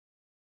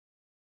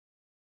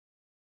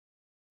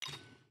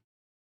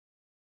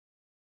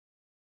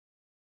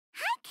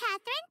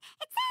Catherine.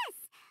 It's us.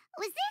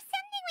 Was there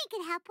something we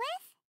could help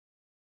with?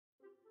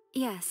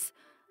 Yes.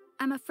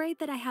 I'm afraid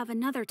that I have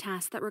another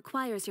task that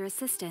requires your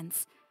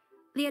assistance.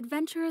 The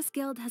Adventurers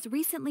Guild has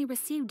recently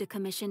received a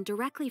commission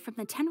directly from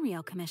the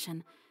Tenryou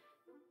Commission.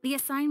 The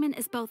assignment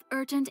is both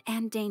urgent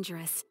and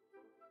dangerous.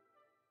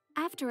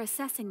 After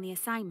assessing the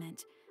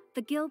assignment,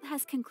 the Guild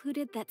has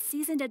concluded that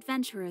seasoned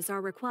adventurers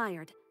are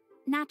required.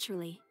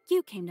 Naturally,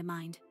 you came to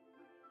mind.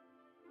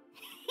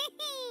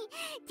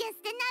 Just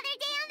another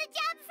day on the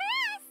job for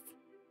us!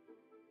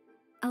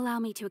 Allow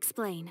me to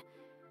explain.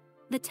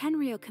 The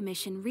Tenryou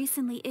Commission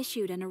recently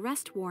issued an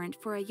arrest warrant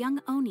for a young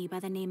Oni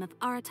by the name of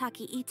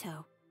Arataki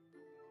Itto.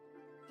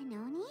 An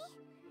Oni?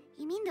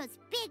 You mean those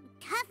big,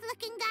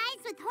 tough-looking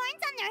guys with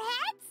horns on their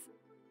heads?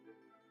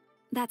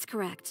 That's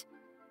correct.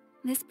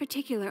 This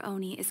particular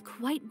Oni is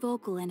quite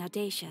vocal and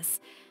audacious,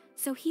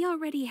 so he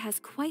already has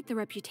quite the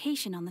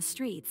reputation on the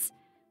streets.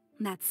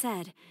 That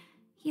said,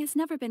 he has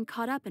never been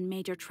caught up in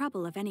major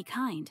trouble of any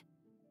kind.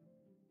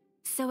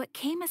 So it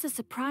came as a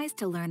surprise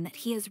to learn that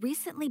he has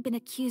recently been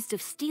accused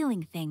of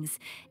stealing things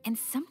and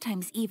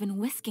sometimes even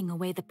whisking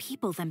away the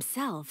people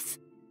themselves.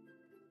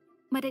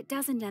 But it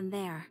doesn't end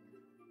there.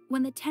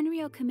 When the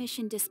Tenryou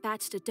Commission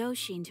dispatched a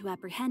Doshin to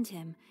apprehend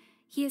him,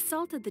 he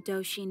assaulted the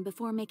Doshin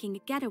before making a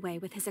getaway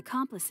with his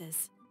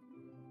accomplices.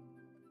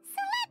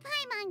 So let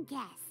Paimon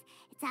guess.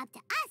 It's up to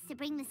us to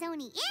bring this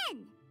Oni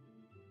in.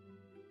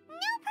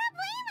 No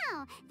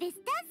problemo! This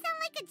does sound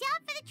like a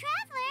job for the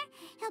Traveler.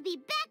 He'll be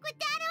back with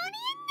that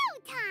Oni in no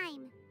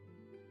time!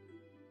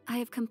 I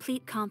have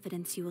complete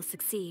confidence you will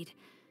succeed.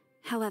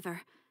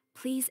 However,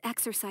 please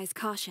exercise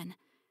caution.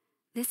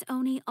 This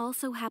Oni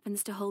also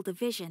happens to hold a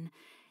vision,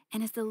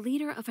 and is the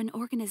leader of an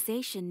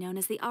organization known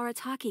as the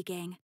Arataki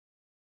Gang.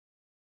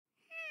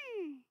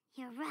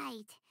 You're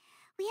right.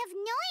 We have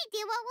no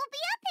idea what we'll be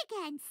up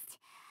against.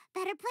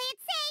 Better play it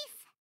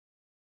safe.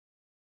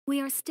 We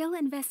are still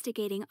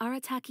investigating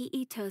Arataki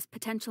Itto's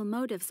potential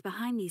motives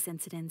behind these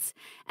incidents,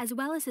 as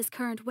well as his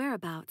current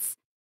whereabouts.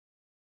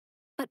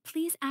 But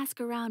please ask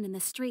around in the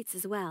streets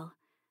as well.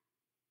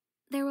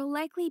 There will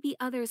likely be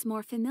others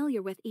more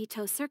familiar with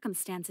Itto's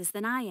circumstances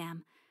than I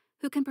am,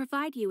 who can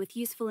provide you with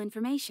useful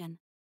information.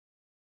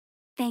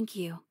 Thank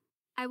you.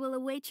 I will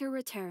await your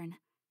return.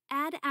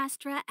 Ad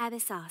Astra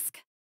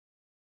Abyssosque.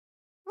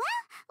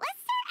 Well,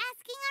 let's start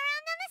asking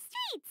around on the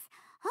streets.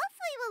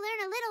 Hopefully we'll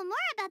learn a little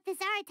more about this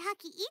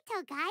Arataki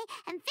Itto guy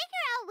and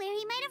figure out where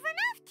he might have run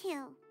off to.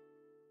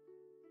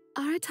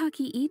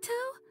 Arataki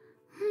Itto?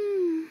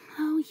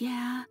 Oh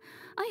yeah.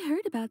 I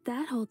heard about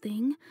that whole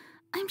thing.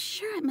 I'm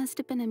sure it must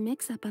have been a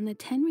mix-up on the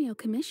Tenryou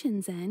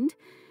Commission's end.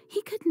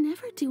 He could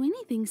never do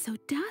anything so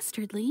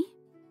dastardly.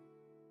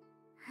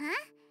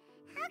 Huh?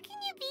 How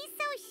can you be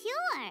so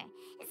sure?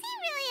 Is he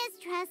really as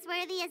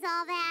trustworthy as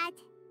all that?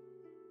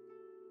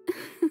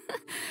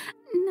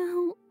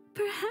 No,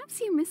 perhaps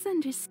you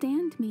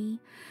misunderstand me.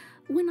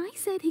 When I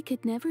said he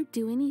could never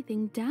do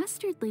anything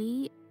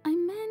dastardly, I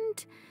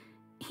meant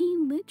he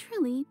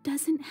literally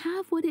doesn't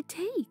have what it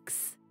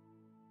takes.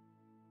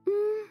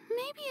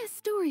 Maybe a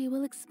story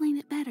will explain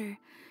it better.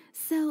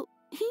 So,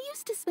 he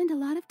used to spend a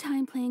lot of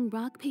time playing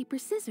rock, paper,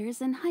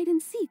 scissors and hide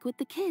and seek with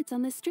the kids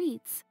on the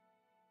streets.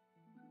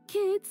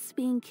 Kids,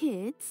 being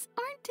kids,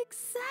 aren't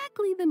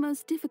exactly the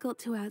most difficult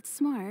to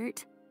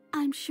outsmart.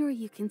 I'm sure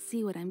you can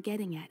see what I'm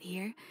getting at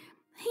here.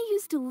 He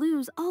used to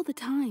lose all the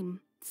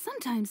time,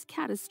 sometimes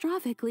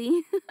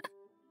catastrophically.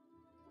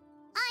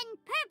 On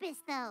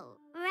purpose, though,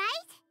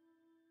 right?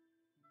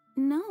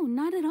 No,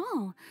 not at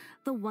all.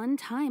 The one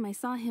time I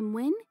saw him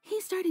win,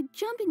 he started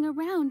jumping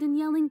around and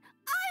yelling,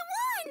 "I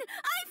won!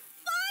 I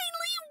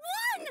finally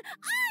won!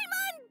 I'm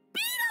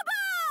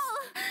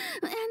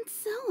unbeatable!" And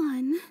so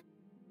on.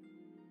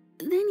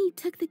 Then he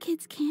took the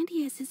kid's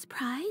candy as his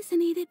prize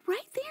and ate it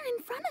right there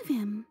in front of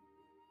him.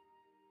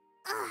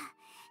 Ugh,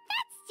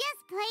 that's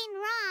just plain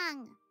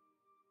wrong.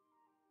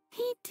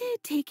 He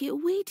did take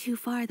it way too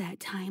far that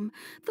time.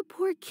 The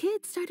poor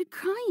kid started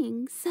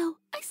crying, so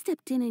I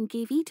stepped in and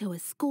gave Itto a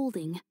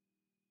scolding.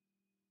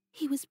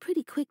 He was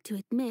pretty quick to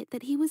admit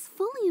that he was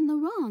fully in the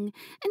wrong,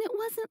 and it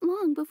wasn't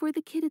long before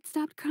the kid had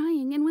stopped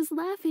crying and was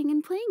laughing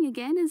and playing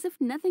again as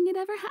if nothing had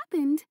ever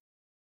happened.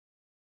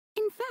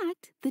 In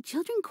fact, the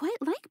children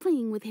quite like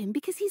playing with him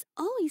because he's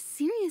always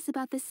serious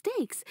about the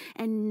stakes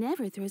and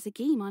never throws a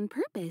game on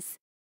purpose.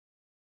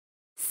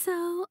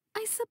 So,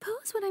 I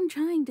suppose what I'm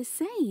trying to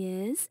say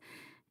is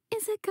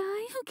a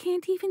guy who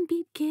can't even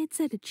beat kids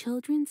at a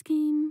children's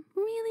game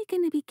really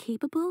going to be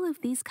capable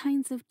of these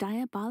kinds of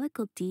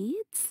diabolical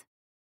deeds?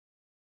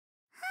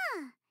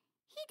 Huh.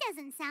 He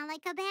doesn't sound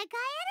like a bad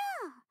guy at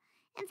all.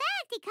 In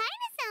fact, he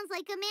kind of sounds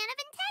like a man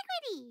of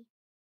integrity.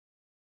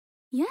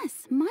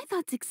 Yes, my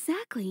thoughts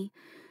exactly.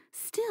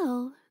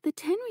 Still, the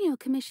Tenryou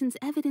Commission's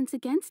evidence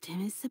against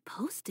him is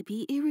supposed to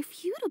be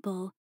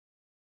irrefutable.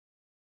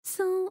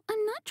 So,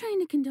 I'm not trying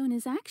to condone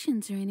his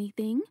actions or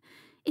anything.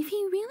 If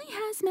he really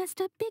has messed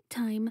up big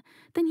time,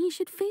 then he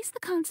should face the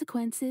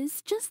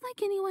consequences just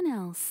like anyone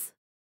else.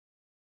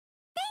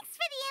 Thanks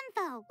for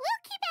the info.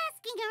 We'll keep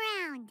asking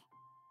around.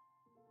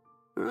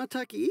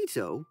 Arataki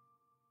Itto?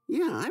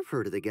 Yeah, I've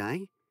heard of the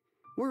guy.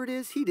 Word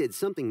is, he did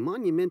something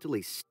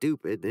monumentally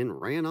stupid, then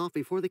ran off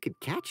before they could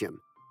catch him.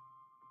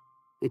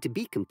 And to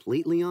be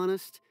completely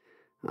honest,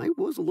 I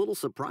was a little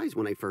surprised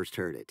when I first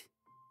heard it.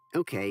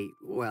 Okay,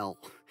 well,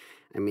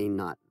 I mean,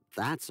 not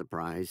that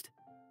surprised.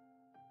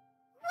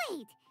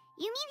 Wait,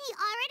 you mean he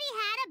already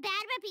had a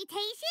bad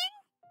reputation?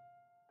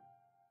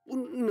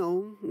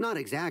 No, not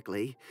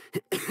exactly.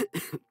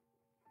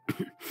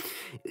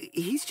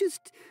 He's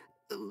just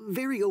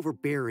very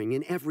overbearing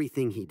in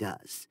everything he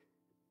does.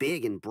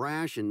 Big and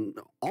brash and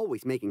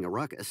always making a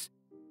ruckus.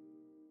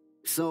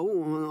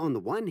 So, on the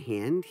one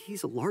hand,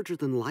 he's a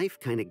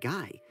larger-than-life kind of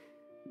guy.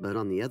 But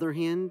on the other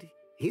hand,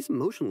 he's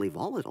emotionally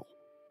volatile.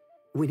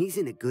 When he's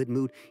in a good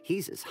mood,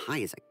 he's as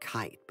high as a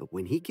kite. But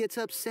when he gets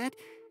upset,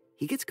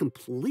 he gets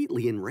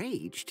completely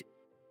enraged.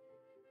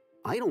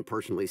 I don't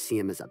personally see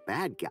him as a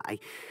bad guy,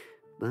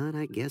 but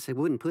I guess I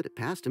wouldn't put it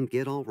past him to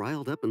get all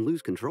riled up and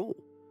lose control.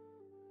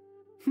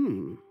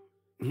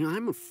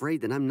 I'm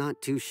afraid that I'm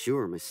not too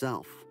sure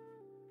myself.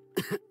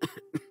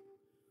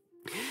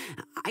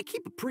 I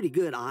keep a pretty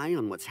good eye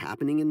on what's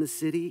happening in the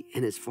city,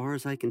 and as far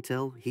as I can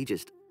tell, he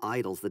just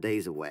idles the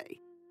days away.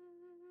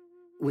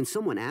 When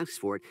someone asks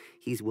for it,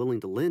 he's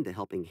willing to lend a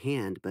helping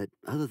hand, but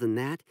other than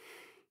that,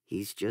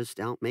 he's just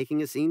out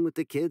making a scene with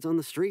the kids on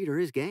the street or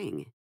his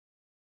gang.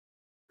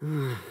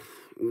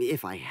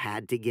 If I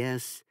had to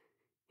guess,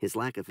 his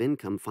lack of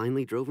income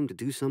finally drove him to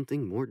do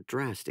something more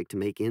drastic to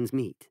make ends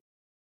meet.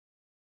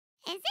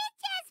 Is it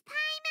just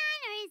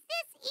Paimon, or is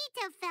this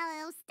Itto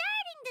fellow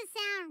starting to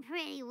sound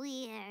pretty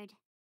weird?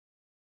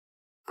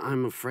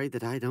 I'm afraid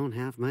that I don't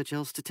have much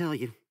else to tell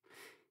you.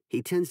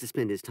 He tends to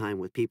spend his time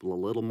with people a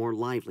little more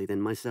lively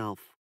than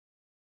myself.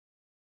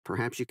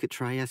 Perhaps you could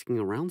try asking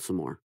around some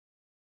more.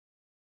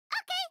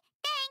 Okay,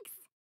 thanks.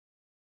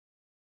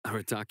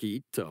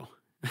 Arataki Itto.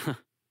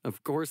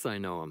 Of course I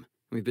know him.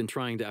 We've been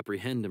trying to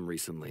apprehend him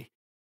recently.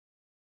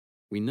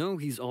 We know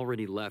he's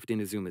already left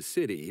Inazuma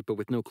City, but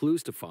with no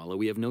clues to follow,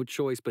 we have no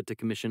choice but to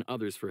commission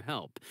others for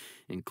help,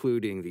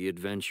 including the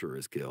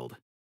Adventurers Guild.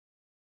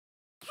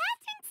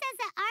 Catherine says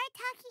that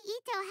Arataki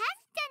Itto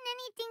hasn't done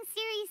anything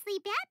seriously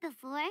bad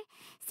before,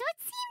 so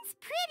it seems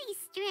pretty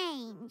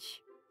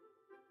strange.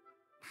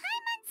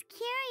 Paimon's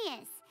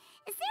curious.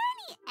 Is there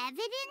any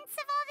evidence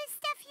of all this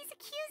stuff he's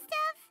accused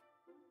of?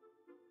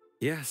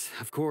 Yes,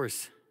 of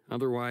course.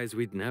 Otherwise,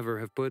 we'd never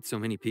have put so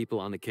many people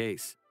on the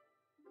case.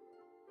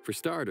 For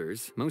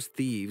starters, most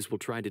thieves will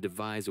try to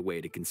devise a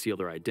way to conceal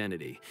their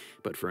identity,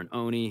 but for an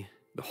Oni,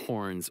 the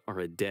horns are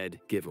a dead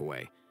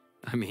giveaway.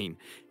 I mean,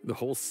 the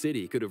whole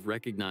city could have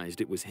recognized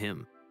it was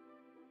him.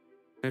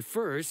 At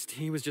first,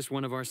 he was just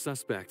one of our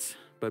suspects,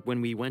 but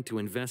when we went to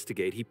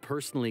investigate, he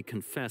personally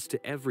confessed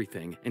to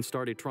everything and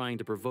started trying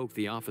to provoke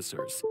the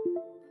officers.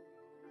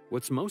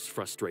 What's most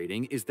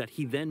frustrating is that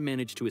he then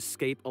managed to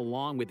escape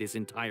along with his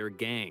entire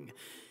gang.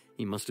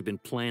 He must have been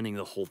planning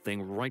the whole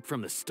thing right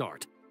from the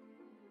start.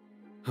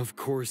 Of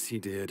course he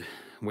did.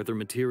 Whether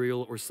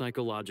material or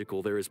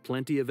psychological, there is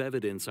plenty of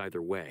evidence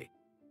either way.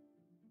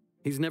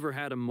 He's never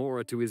had a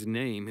Mora to his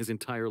name his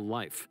entire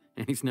life,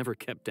 and he's never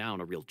kept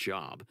down a real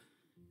job.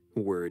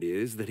 Word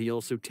is that he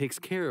also takes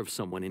care of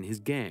someone in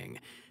his gang,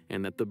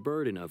 and that the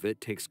burden of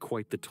it takes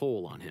quite the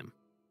toll on him.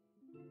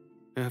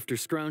 After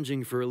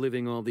scrounging for a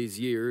living all these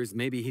years,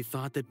 maybe he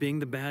thought that being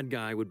the bad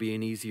guy would be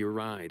an easier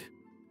ride.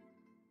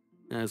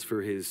 As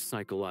for his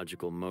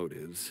psychological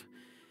motives,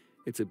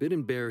 it's a bit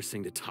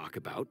embarrassing to talk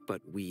about,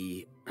 but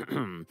we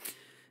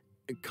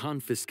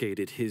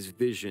confiscated his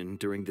vision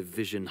during the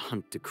Vision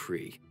Hunt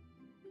Decree.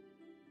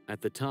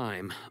 At the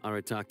time,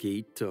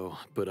 Arataki Itto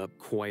put up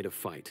quite a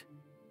fight.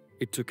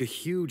 It took a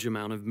huge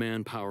amount of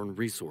manpower and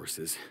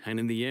resources, and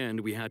in the end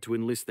we had to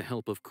enlist the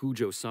help of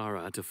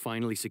Kujo-Sara to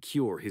finally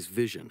secure his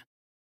vision.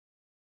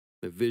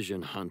 The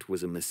Vision Hunt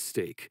was a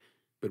mistake,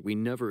 but we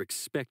never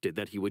expected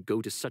that he would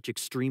go to such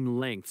extreme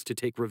lengths to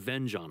take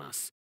revenge on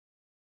us.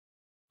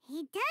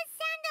 He does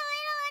sound a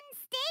little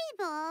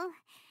unstable,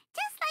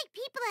 just like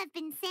people have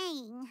been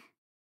saying.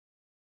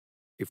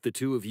 If the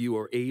two of you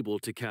are able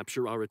to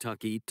capture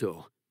Arataki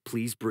Itto,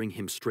 please bring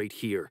him straight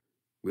here.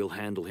 We'll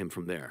handle him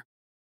from there.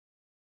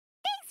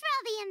 Thanks for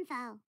all the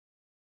info.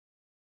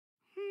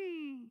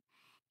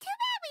 Too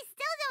bad we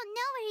still don't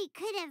know where he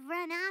could have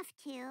run off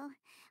to.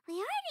 We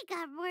already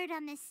got word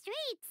on the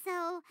street,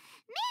 so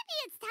maybe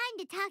it's time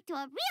to talk to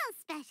a real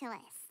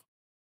specialist.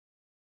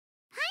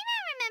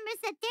 Paimon remembers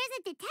that there's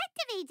a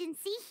detective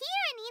agency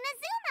here in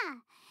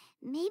Inazuma.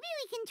 Maybe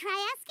we can try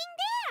asking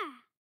there.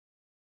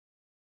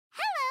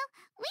 Hello,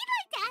 we'd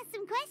like to ask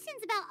some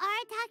questions about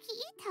Arataki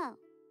Itto.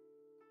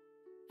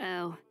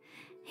 Oh,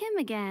 him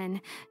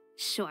again.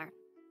 Sure.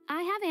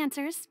 I have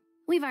answers.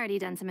 We've already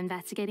done some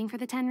investigating for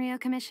the Tenryou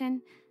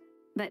Commission.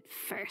 But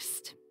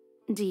first,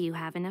 do you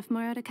have enough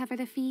Moro to cover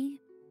the fee?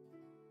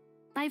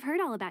 I've heard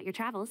all about your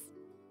travels.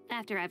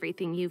 After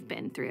everything you've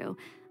been through,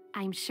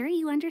 I'm sure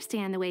you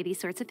understand the way these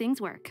sorts of things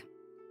work.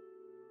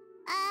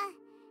 How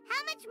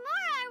much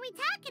more are we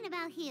talking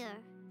about here?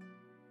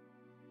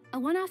 A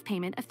one-off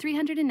payment of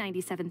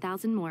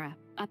 397,000 Mora,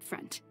 up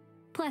front.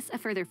 plus a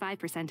further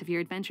 5% of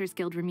your Adventures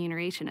Guild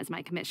remuneration as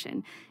my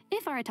commission,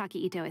 if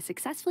Arataki Itto is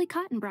successfully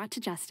caught and brought to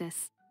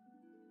justice.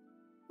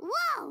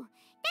 Whoa!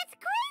 That's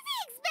crazy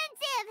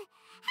expensive!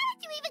 How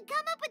did you even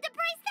come up with the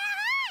price that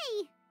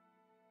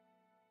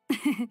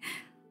high?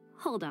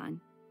 Hold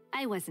on.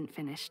 I wasn't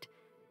finished.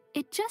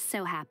 It just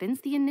so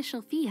happens the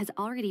initial fee has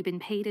already been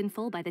paid in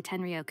full by the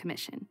Tenryou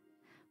Commission.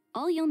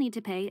 All you'll need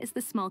to pay is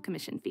the small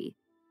commission fee.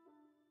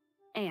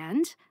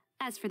 And,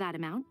 as for that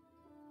amount,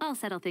 I'll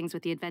settle things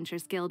with the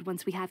Adventures Guild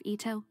once we have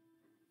Itto.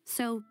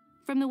 So,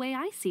 from the way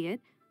I see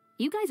it,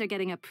 you guys are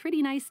getting a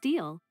pretty nice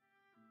deal.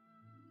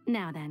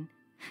 Now then,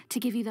 to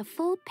give you the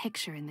full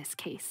picture in this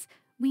case,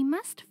 we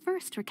must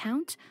first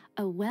recount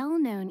a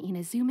well-known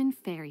Inazuman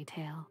fairy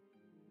tale.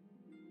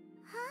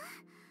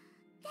 Huh?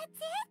 That's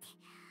it?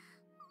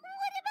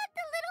 What about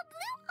the little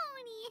blue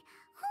Oni?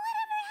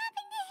 Whatever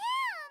happened to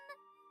him?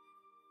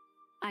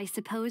 I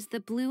suppose the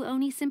blue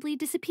Oni simply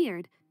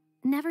disappeared,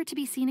 never to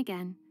be seen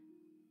again.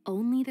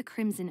 Only the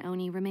crimson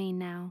Oni remain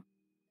now.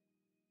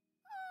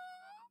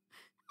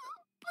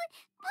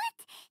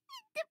 But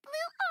the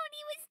blue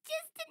Oni was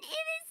just an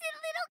innocent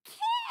little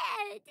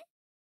kid.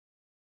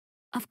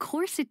 Of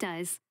course it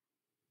does.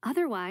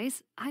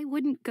 Otherwise, I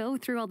wouldn't go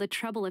through all the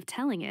trouble of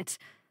telling it.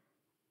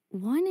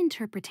 One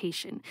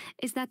interpretation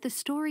is that the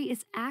story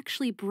is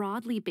actually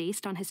broadly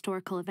based on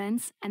historical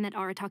events and that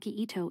Arataki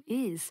Itto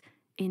is,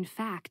 in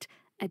fact,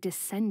 a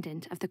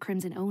descendant of the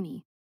Crimson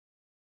Oni.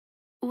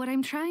 What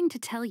I'm trying to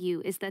tell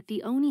you is that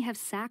the Oni have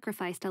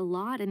sacrificed a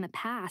lot in the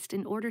past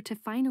in order to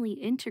finally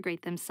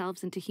integrate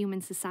themselves into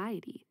human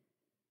society.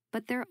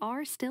 But there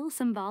are still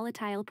some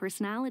volatile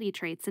personality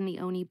traits in the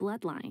Oni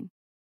bloodline.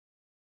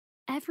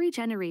 Every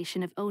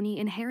generation of Oni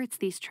inherits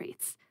these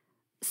traits.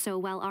 So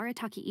while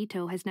Arataki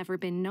Itto has never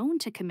been known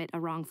to commit a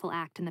wrongful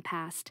act in the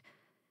past,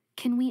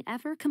 can we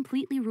ever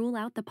completely rule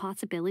out the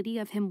possibility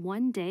of him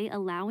one day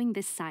allowing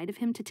this side of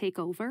him to take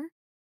over?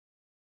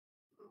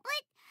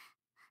 But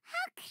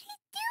how could he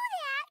do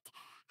that?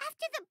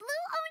 After the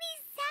blue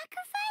Oni's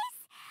sacrifice?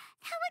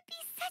 That would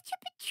be such a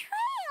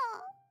betrayal.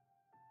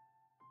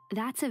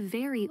 That's a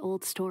very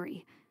old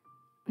story.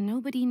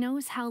 Nobody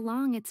knows how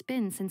long it's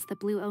been since the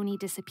blue Oni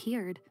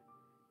disappeared.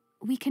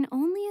 We can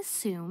only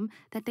assume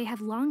that they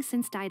have long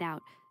since died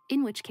out,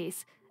 in which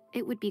case,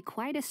 it would be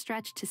quite a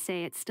stretch to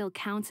say it still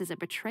counts as a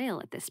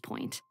betrayal at this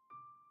point.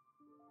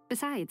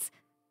 Besides,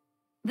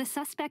 the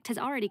suspect has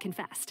already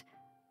confessed.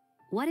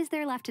 What is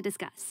there left to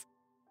discuss?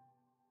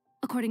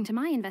 According to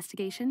my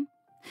investigation,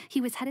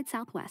 he was headed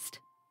southwest.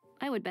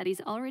 I would bet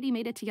he's already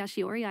made it to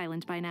Yashiori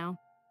Island by now.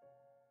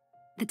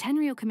 The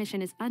Tenryou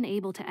Commission is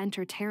unable to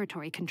enter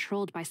territory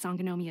controlled by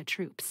Sangonomiya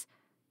troops.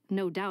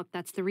 No doubt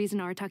that's the reason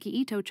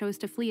Arataki Itto chose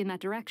to flee in that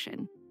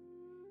direction.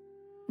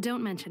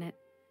 Don't mention it.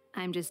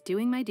 I'm just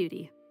doing my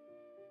duty.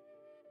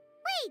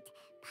 Wait,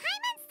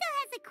 Paimon still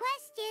has a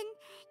question.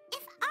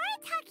 If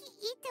Arataki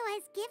Itto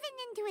has given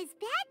into his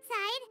bad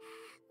side,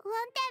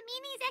 won't that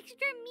mean he's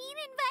extra mean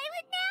and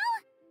violent now?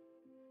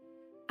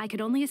 I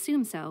could only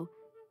assume so.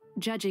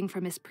 Judging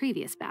from his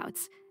previous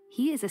bouts,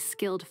 he is a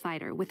skilled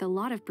fighter with a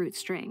lot of brute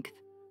strength.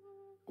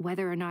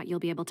 Whether or not you'll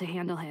be able to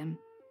handle him,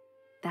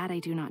 that I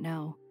do not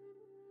know.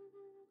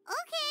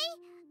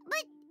 Okay,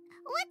 but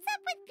what's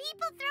up with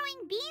people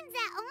throwing beans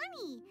at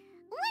Oni?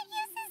 What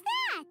use is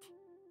that?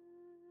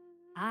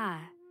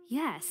 Ah,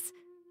 yes.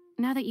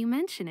 Now that you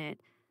mention it,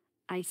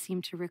 I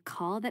seem to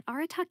recall that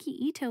Arataki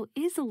Itto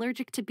is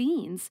allergic to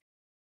beans.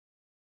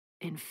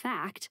 In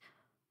fact,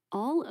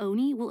 all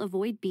Oni will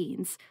avoid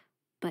beans,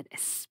 but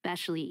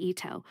especially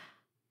Itto.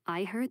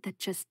 I heard that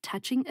just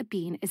touching a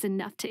bean is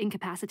enough to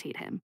incapacitate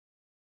him.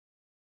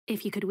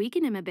 If you could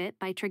weaken him a bit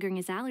by triggering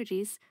his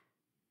allergies,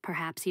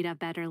 perhaps you'd have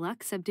better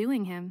luck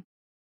subduing him.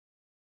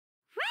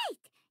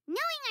 Right!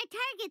 Knowing our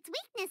target's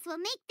weakness will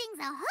make things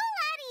a whole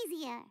lot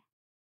easier.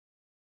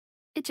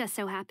 It just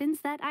so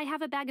happens that I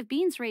have a bag of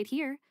beans right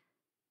here.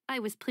 I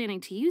was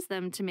planning to use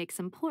them to make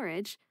some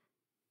porridge,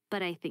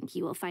 but I think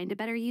you will find a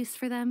better use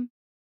for them.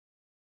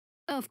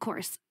 Of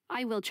course,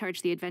 I will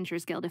charge the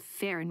Adventurers Guild a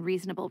fair and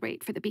reasonable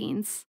rate for the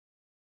beans.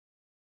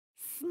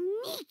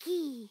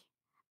 Sneaky!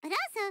 But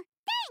also,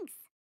 thanks!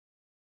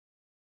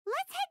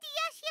 Let's head to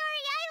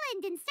Yashiori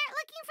Island and start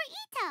looking for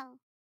Itto.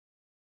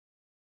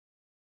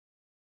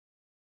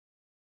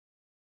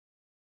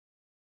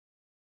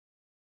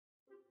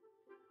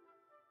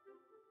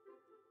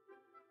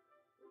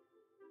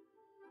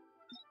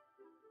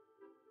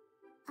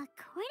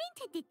 According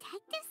to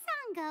Detective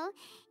Sango,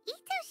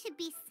 Itto should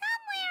be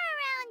somewhere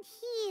around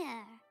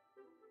here.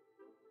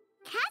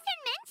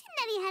 Catherine mentioned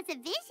that he has a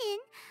vision.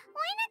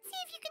 Why not see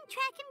if you can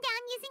track him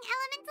down using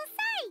elemental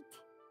sight?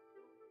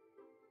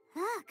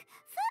 Look,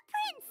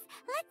 footprints!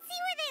 Let's see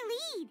where they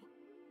lead.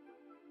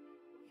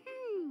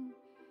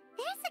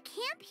 There's a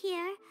camp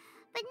here,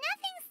 but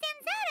nothing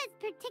stands out as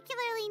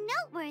particularly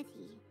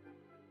noteworthy.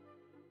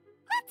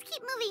 Let's keep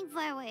moving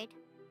forward.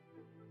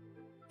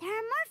 There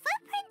are more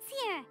footprints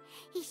here.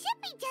 He should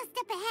be just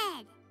up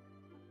ahead.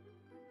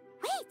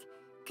 Wait,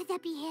 could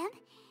that be him?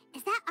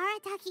 Is that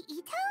Arataki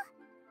Itto?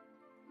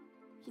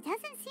 He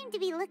doesn't seem to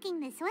be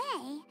looking this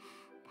way.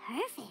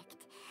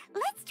 Perfect.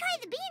 Let's try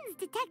the beans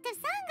Detective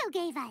Sango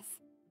gave us.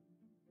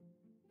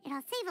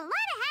 It'll save a lot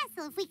of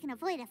hassle if we can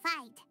avoid a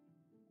fight.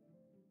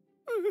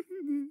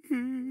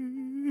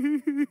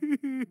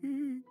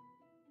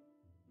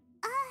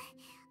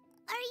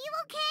 Are you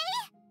okay?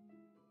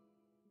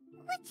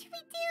 What should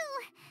we do?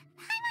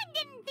 Paimon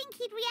didn't think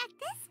he'd react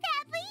this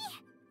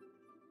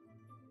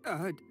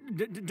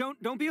badly.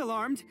 Don't be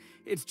alarmed.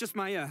 It's just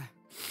my,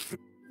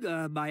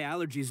 my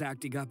allergies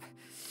acting up.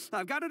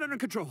 I've got it under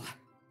control.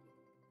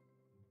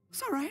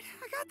 It's all right.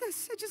 I got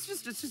this. I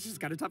just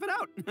gotta tough it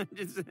out.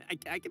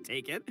 I can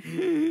take it.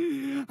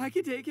 I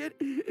can take it.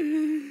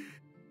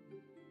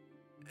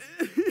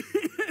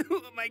 Who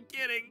am I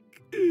kidding?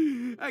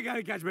 I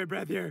gotta catch my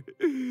breath here.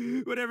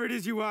 Whatever it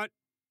is you want,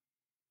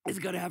 it's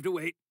gonna have to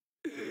wait.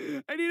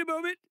 I need a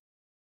moment.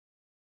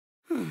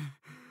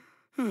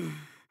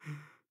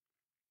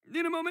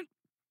 Need a moment.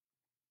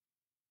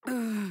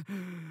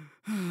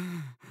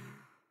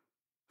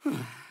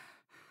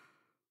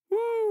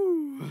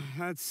 Woo!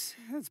 That's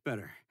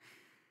better.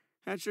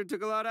 That sure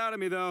took a lot out of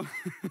me, though.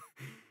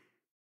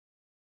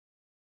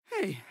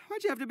 Hey,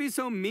 why'd you have to be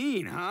so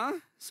mean, huh?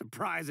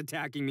 Surprise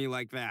attacking me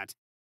like that.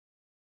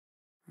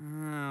 Oh,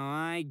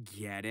 I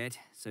get it.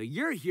 So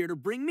you're here to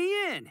bring me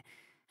in.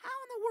 How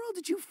in the world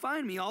did you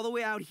find me all the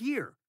way out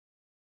here?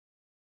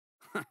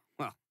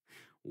 Well,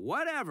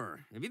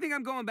 whatever. If you think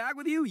I'm going back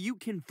with you, you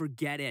can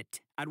forget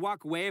it. I'd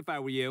walk away if I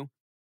were you.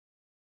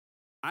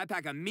 I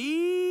pack a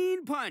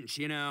mean punch,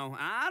 you know.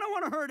 I don't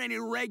want to hurt any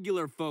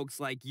regular folks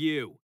like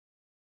you.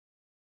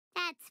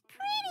 That's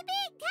pretty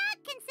big talk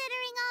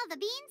considering all the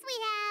beans we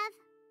have.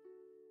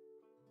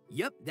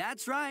 Yep,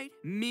 that's right.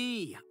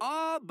 Me,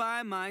 all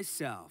by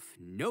myself.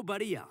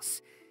 Nobody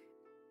else.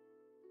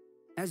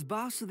 As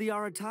boss of the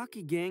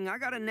Arataki gang, I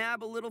gotta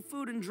nab a little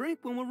food and drink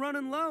when we're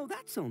running low.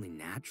 That's only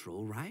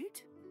natural,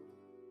 right?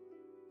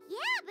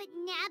 Yeah, but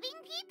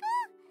nabbing people?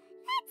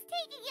 That's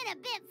taking it a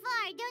bit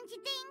far, don't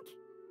you think?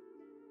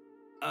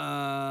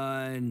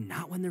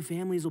 Not when their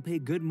families will pay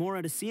good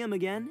mora to see them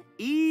again.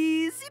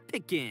 Easy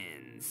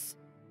pickings.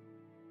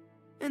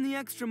 And the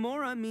extra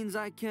mora means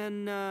I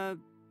can,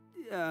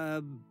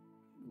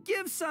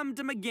 give some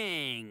to my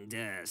gang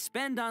to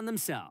spend on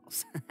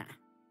themselves.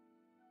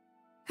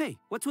 Hey,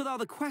 what's with all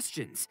the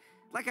questions?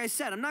 Like I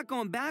said, I'm not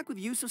going back with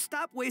you, so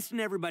stop wasting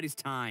everybody's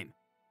time.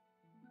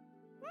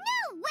 No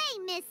way,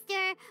 mister!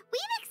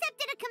 We've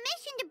accepted a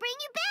commission to bring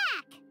you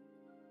back!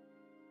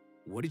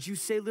 What did you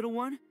say, little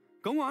one?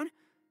 Go on.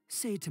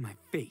 Say it to my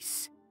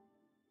face.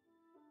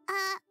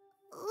 Well,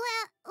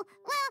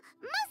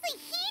 mostly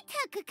he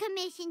took a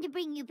commission to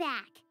bring you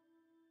back.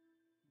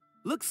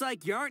 Looks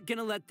like you aren't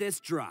gonna let this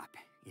drop.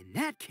 In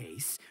that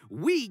case,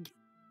 we...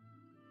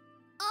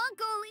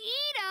 Uncle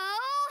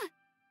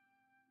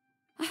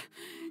Itto!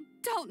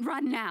 Don't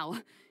run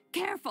now.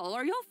 Careful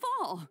or you'll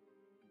fall.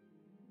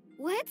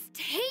 What's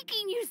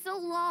taking you so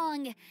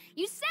long?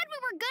 You said we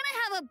were gonna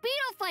have a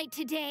beetle fight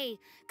today.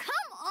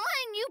 Come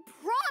on, you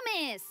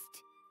promised.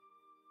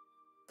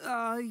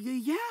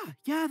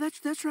 Yeah,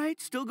 that's right.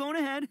 Still going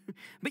ahead.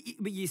 But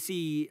you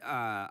see,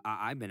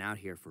 I've been out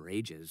here for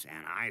ages,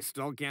 and I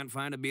still can't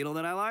find a beetle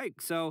that I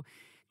like. So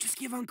just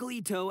give Uncle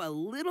Itto a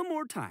little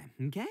more time,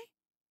 okay?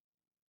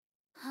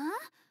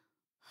 Huh?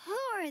 Who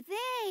are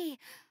they?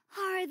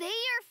 Are they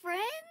your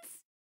friends?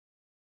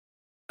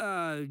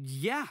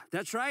 Yeah,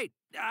 that's right.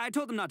 I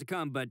told them not to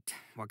come, but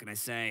what can I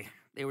say?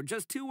 They were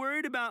just too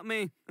worried about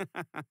me. It's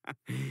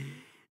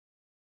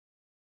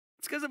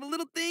because of a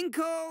little thing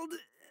called...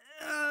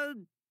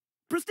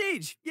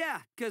 prestige.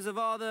 Yeah, because of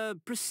all the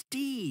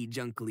prestige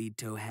Uncle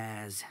Itto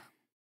has.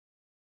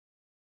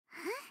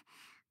 Huh?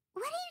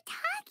 What are you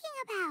talking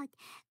about?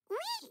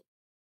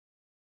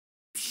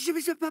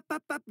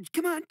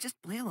 Come on,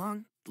 just play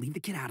along. Leave the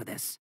kid out of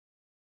this.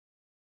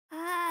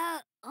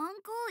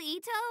 Uncle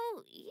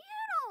Itto, you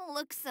don't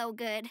look so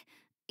good.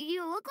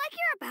 You look like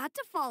you're about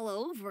to fall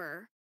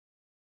over.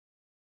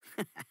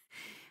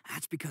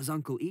 That's because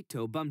Uncle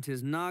Itto bumped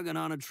his noggin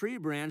on a tree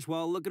branch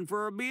while looking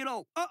for a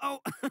beetle. Uh-oh.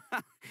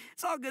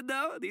 It's all good,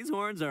 though. These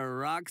horns are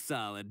rock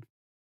solid.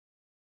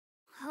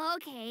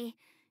 Okay,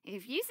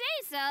 if you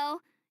say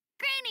so.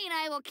 Granny and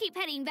I will keep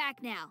heading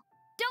back now.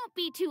 Don't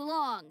be too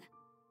long.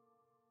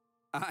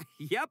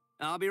 Yep,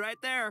 I'll be right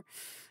there.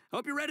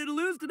 Hope you're ready to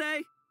lose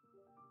today.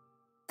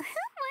 Who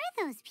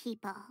were those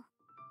people?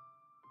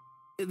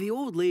 The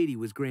old lady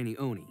was Granny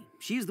Oni.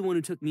 She's the one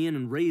who took me in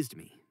and raised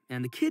me.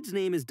 And the kid's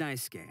name is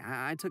Daisuke.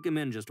 I took him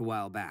in just a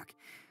while back.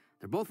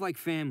 They're both like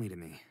family to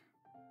me.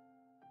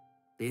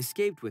 They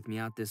escaped with me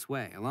out this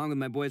way, along with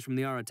my boys from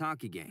the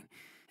Arataki gang.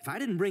 If I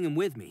didn't bring them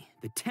with me,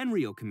 the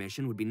Tenryou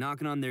Commission would be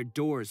knocking on their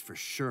doors for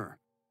sure.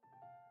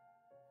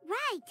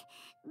 Right.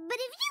 But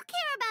if you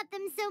care about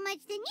them so much,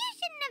 then you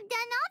shouldn't have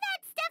done all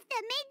that stuff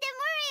that made them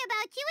worry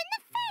about you in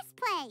the first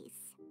place.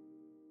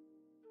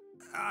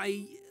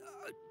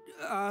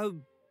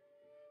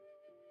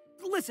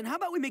 Listen, how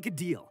about we make a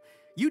deal?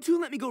 You two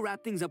let me go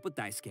wrap things up with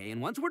Daisuke,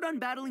 and once we're done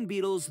battling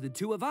beetles, the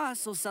two of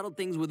us will settle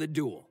things with a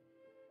duel.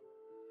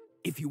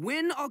 If you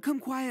win, I'll come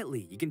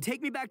quietly. You can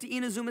take me back to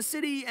Inazuma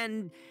City,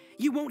 and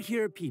you won't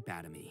hear a peep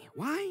out of me.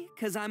 Why?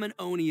 Because I'm an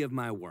Oni of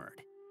my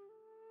word.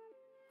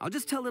 I'll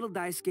just tell little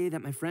Daisuke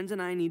that my friends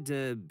and I need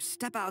to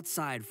step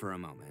outside for a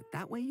moment.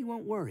 That way you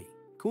won't worry.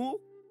 Cool?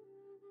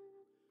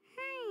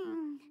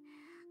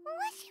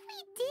 What should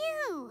we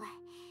do?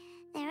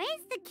 There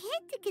is the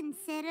kid to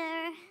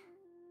consider.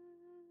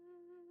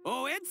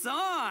 Oh, it's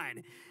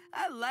on!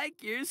 I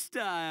like your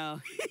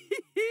style.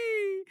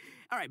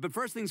 All right, but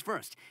first things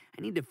first.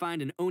 I need to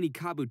find an Oni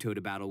Kabuto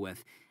to battle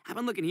with. I've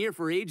been looking here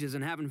for ages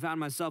and haven't found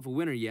myself a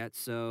winner yet,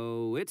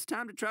 so it's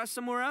time to try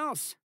somewhere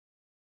else.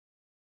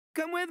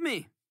 Come with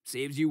me.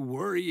 Saves you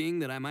worrying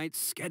that I might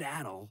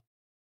skedaddle.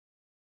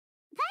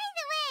 By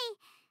the way,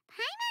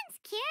 Paimon's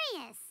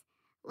curious.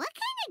 What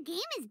kind of game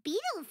is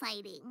beetle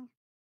fighting?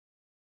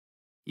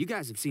 You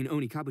guys have seen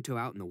Oni Kabuto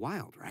out in the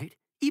wild, right?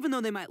 Even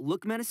though they might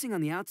look menacing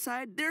on the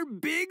outside, they're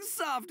big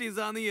softies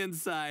on the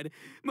inside.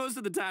 Most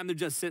of the time, they're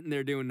just sitting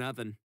there doing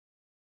nothing.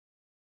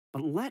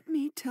 But let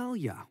me tell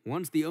ya,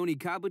 once the Oni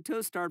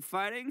Kabuto start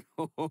fighting,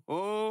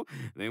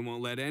 they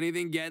won't let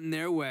anything get in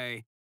their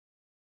way.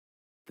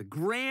 The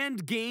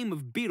grand game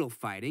of beetle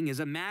fighting is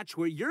a match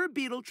where your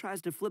beetle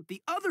tries to flip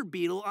the other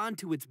beetle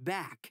onto its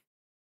back.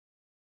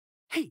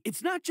 Hey,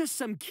 it's not just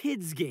some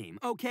kid's game,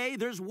 okay?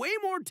 There's way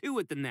more to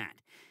it than that.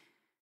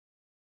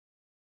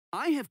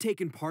 I have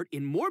taken part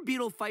in more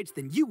beetle fights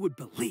than you would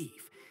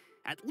believe.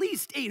 At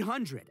least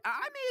 800.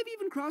 I may have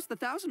even crossed the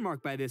 1,000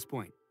 mark by this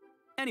point.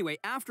 Anyway,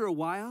 after a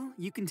while,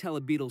 you can tell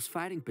a beetle's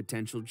fighting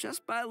potential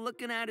just by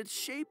looking at its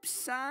shape,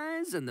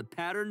 size, and the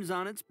patterns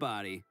on its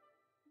body.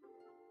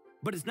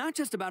 But it's not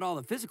just about all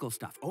the physical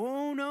stuff.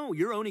 Oh no,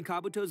 your Oni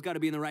Kabuto's got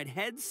to be in the right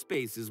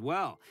headspace as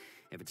well.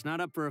 If it's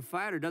not up for a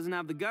fight or doesn't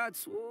have the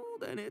guts, well,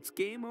 then it's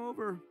game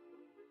over.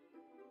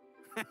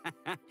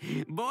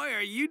 Boy,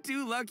 are you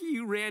two lucky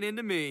you ran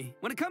into me.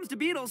 When it comes to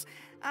beetles,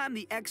 I'm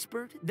the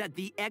expert that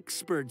the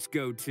experts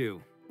go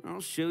to. I'll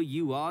show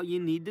you all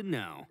you need to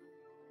know.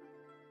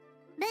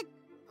 But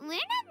we're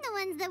not the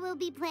ones that will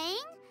be playing.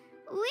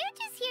 We're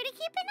just here to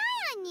keep an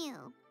eye on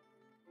you.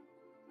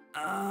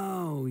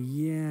 Oh,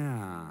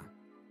 yeah.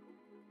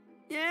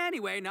 Yeah,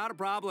 anyway, not a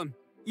problem.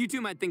 You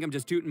two might think I'm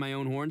just tooting my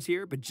own horns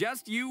here, but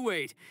just you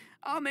wait.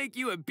 I'll make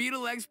you a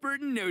beetle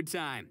expert in no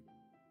time.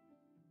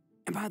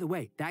 And by the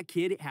way, that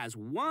kid has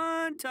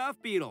one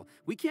tough beetle.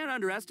 We can't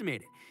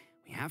underestimate it.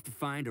 We have to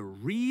find a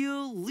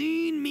real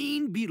lean,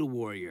 mean beetle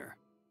warrior.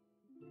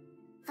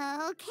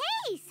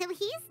 Okay, so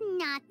he's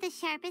not the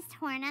sharpest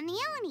horn on the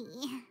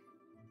Oni.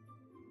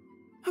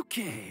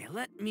 Okay,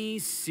 let me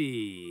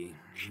see.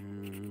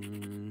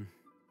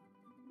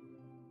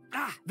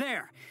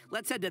 There.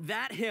 Let's head to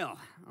that hill.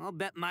 I'll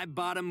bet my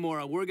bottom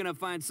Mora we're gonna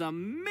find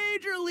some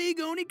major league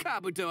Oni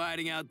Kabuto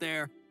hiding out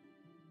there.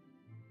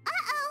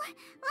 Uh-oh,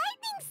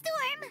 lightning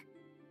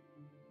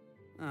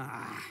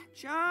storm!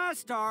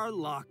 Just our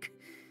luck.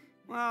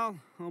 Well,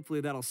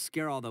 hopefully that'll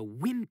scare all the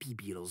wimpy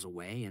beetles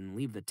away and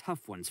leave the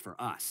tough ones for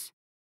us.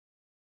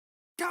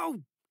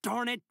 Oh,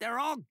 darn it, they're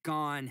all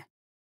gone.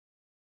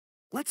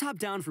 Let's hop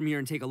down from here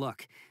and take a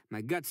look.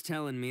 My gut's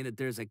telling me that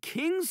there's a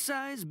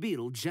king-size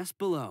beetle just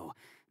below.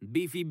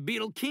 Beefy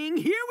Beetle King,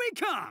 here we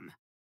come!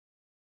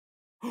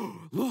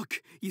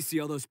 Look, you see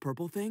all those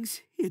purple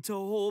things? It's a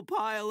whole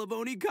pile of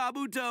Oni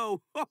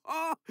Kabuto.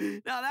 Now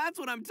that's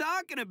what I'm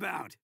talking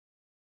about.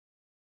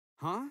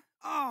 Huh?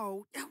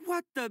 Oh,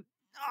 what the...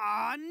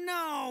 Ah,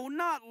 no,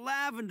 not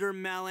lavender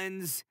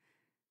melons.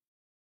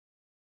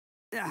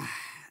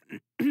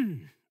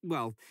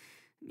 Well,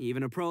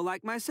 even a pro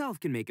like myself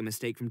can make a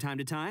mistake from time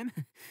to time.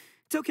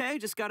 It's okay,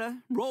 just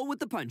gotta roll with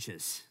the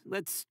punches.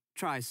 Let's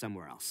try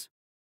somewhere else.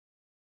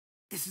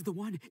 This is the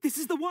one. This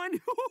is the one.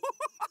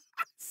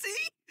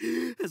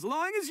 See? As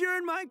long as you're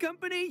in my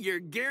company, you're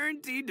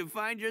guaranteed to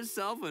find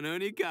yourself an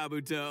Oni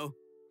Kabuto.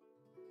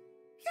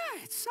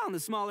 Yeah, it's on the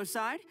smaller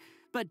side,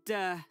 but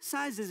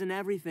size isn't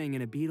everything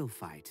in a beetle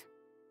fight.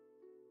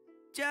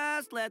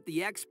 Just let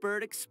the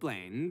expert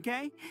explain,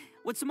 okay?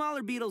 What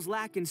smaller beetles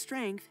lack in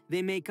strength,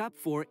 they make up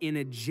for in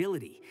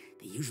agility.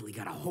 They usually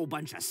got a whole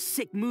bunch of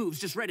sick moves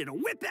just ready to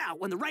whip out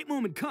when the right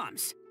moment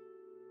comes.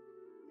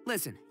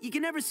 Listen, you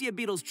can never see a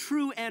beetle's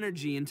true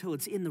energy until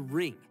it's in the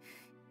ring.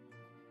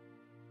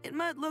 It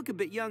might look a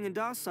bit young and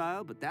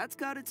docile, but that's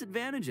got its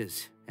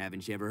advantages.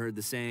 Haven't you ever heard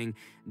the saying,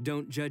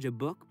 don't judge a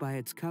book by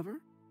its cover?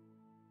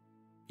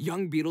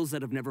 Young beetles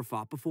that have never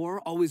fought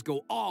before always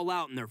go all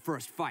out in their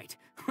first fight.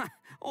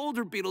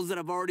 Older beetles that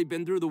have already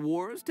been through the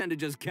wars tend to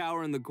just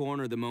cower in the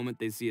corner the moment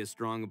they see a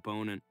strong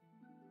opponent.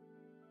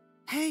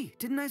 Hey,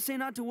 didn't I say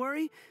not to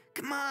worry?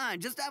 Come on,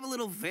 just have a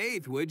little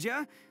faith, would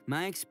ya?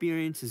 My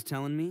experience is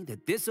telling me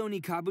that this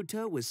Oni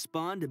Kabuto was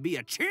spawned to be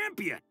a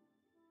champion.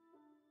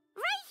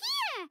 Right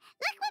here!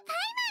 Look what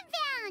Paimon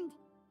found!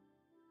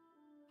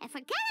 If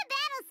we're gonna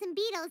battle some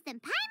beetles, then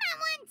Paimon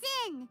wants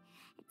in!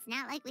 It's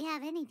not like we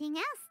have anything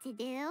else to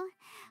do.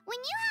 When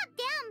you hopped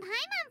down,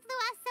 Paimon flew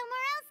off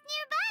somewhere else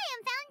nearby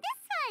and found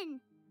this one!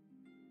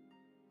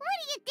 What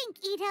do you think,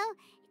 Itto?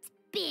 It's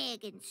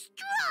big and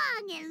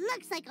strong and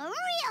looks like a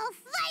real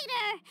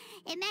fighter.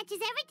 It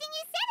matches everything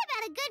you said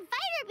about a good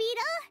fighter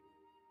beetle.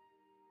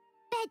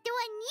 Bet the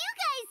one you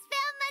guys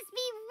found must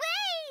be way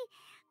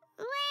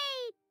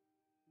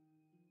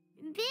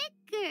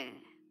bigger.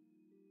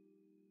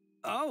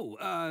 Oh,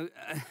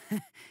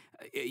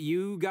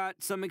 you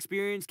got some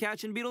experience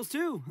catching beetles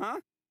too, huh?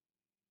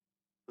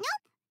 Nope.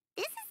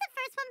 This is the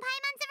first one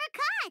Paimon's ever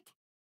caught.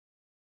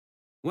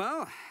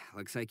 Well,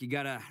 looks like you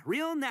got a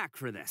real knack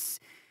for this.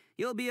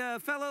 You'll be a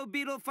fellow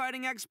beetle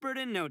fighting expert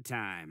in no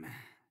time.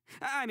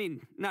 I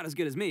mean, not as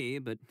good as me,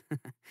 but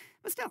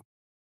still.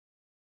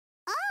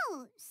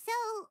 Oh, so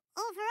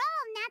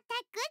overall not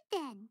that good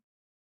then.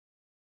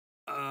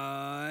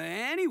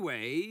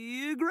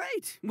 Anyway,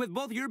 great. With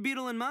both your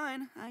beetle and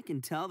mine, I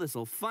can tell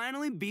this'll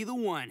finally be the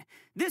one.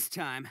 This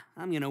time,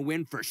 I'm gonna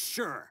win for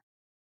sure.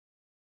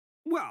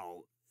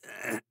 Well,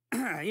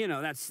 you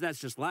know, that's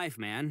just life,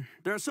 man.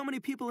 There are so many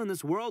people in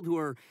this world who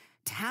are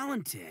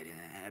talented,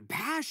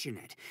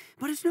 passionate,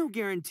 but it's no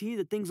guarantee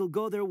that things will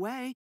go their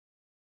way.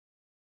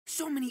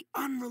 So many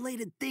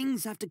unrelated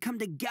things have to come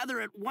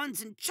together at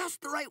once in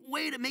just the right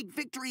way to make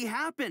victory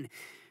happen.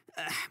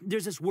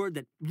 There's this word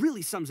that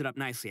really sums it up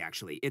nicely,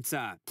 actually. It's,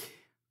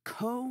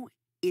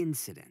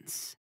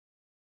 coincidence.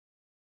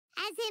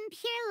 As in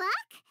pure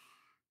luck?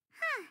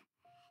 Huh.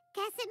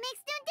 Guess it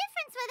makes no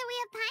difference whether we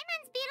have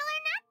Paimon's beetle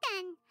or not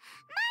then.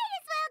 Might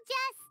as well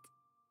just...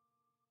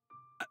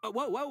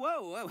 Whoa.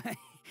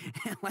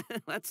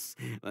 let's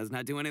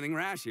not do anything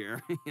rash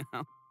here, you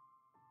know.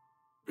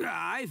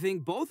 I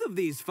think both of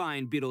these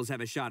fine beetles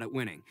have a shot at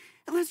winning.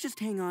 Let's just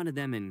hang on to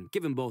them and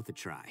give them both a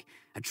try.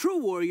 A true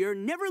warrior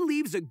never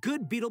leaves a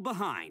good beetle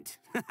behind.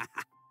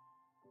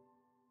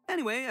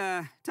 Anyway,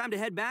 time to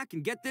head back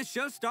and get this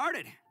show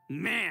started.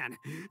 Man,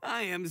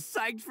 I am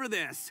psyched for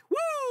this.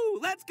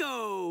 Woo! Let's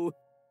go!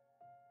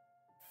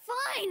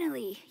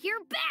 Finally,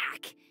 you're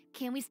back!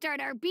 Can we start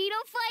our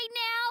beetle fight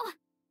now?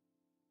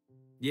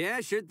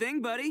 Yeah, sure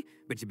thing, buddy.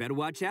 But you better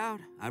watch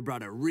out. I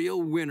brought a real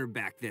winner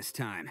back this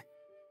time.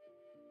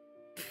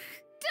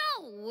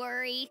 Don't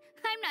worry,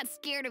 I'm not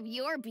scared of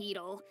your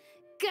beetle.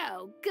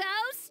 Go,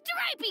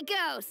 Stripey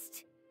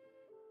Ghost!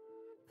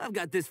 I've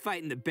got this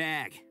fight in the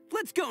bag.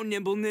 Let's go,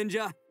 Nimble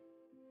Ninja!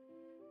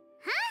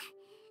 Huh?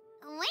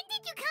 When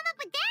did you come up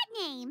with that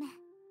name?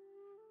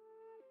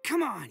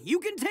 Come on, you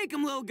can take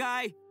him, little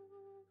guy!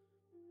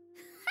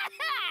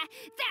 Ha!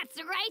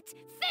 That's right!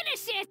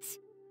 Finish it!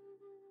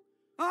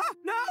 Oh,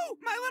 no!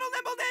 My little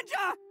Nimble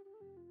Ninja!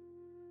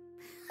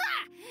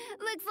 Ha!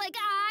 Looks like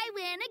I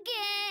win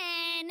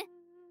again!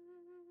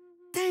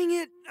 Dang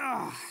it!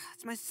 Ugh,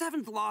 it's my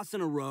 7th loss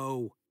in a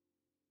row.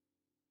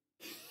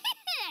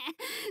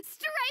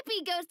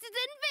 Stripey Ghost is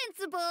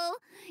invincible!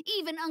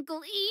 Even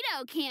Uncle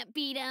Itto can't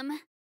beat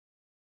him.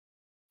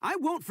 I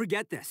won't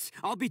forget this.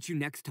 I'll beat you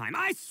next time,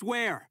 I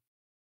swear!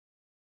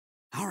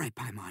 All right,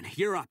 Paimon,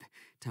 you're up.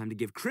 Time to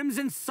give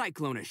Crimson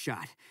Cyclone a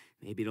shot.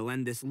 Maybe it'll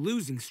end this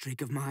losing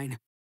streak of mine.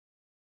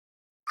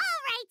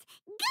 All right,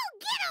 go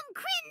get 'em,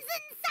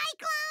 Crimson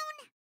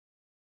Cyclone!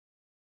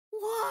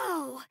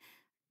 Whoa!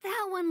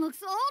 That one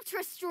looks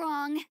ultra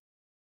strong.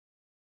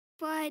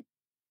 But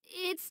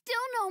it's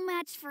still no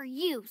match for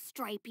you,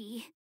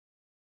 Stripey.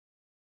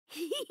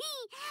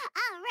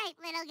 All right,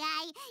 little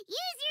guy, use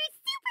your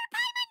Super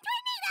Paimon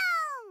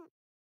Tornado!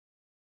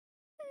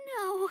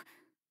 No,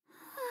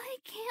 I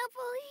can't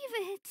believe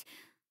it.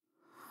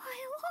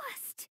 I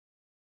lost.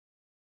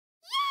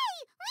 Yay!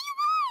 We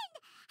won!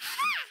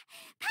 Ha!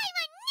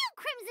 Paimon knew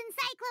Crimson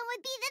Cyclone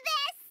would be the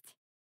best!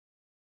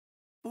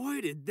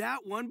 Boy, did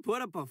that one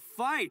put up a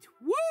fight.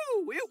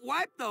 Woo! It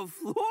wiped the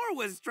floor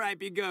with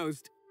Stripey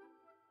Ghost.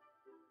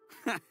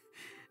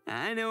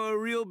 I know a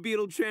real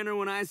beetle trainer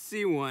when I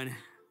see one.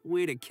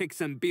 Way to kick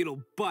some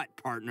beetle butt,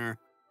 partner.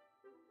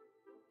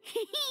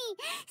 See?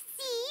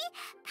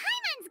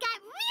 Paimon's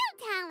got real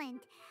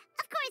talent.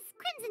 Of course,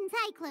 Crimson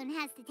Cyclone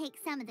has to take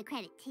some of the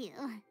credit, too.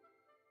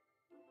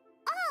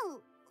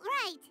 Oh,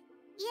 right.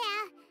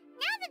 Yeah,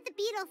 now that the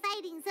beetle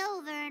fighting's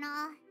over and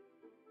all.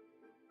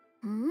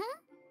 Hmm?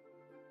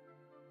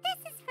 This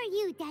is for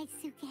you,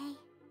 Daisuke.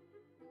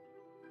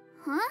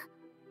 Huh?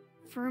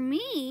 For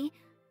me?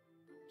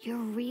 You're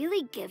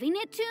really giving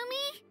it to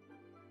me?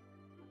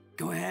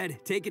 Go ahead,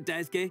 take it,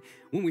 Daisuke.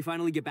 When we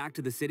finally get back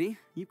to the city,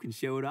 you can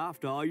show it off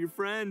to all your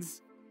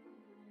friends.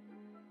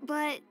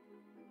 But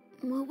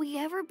will we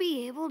ever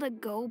be able to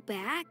go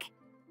back?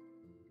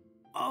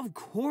 Of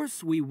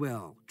course we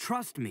will.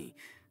 Trust me.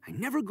 I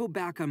never go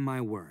back on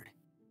my word.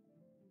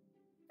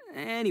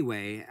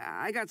 Anyway,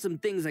 I got some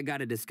things I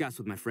gotta discuss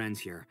with my friends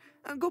here.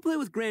 Go play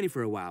with Granny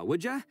for a while,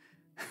 would ya?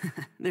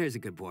 There's a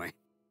good boy.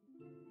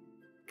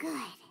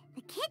 Good.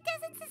 The kid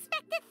doesn't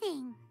suspect a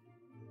thing.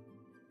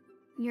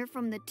 You're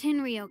from the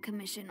Tenryou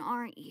Commission,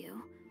 aren't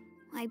you?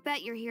 I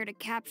bet you're here to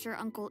capture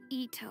Uncle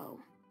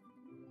Itto.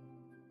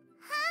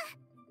 Huh?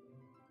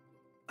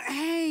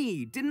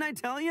 Hey, didn't I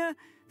tell you?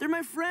 They're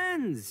my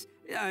friends.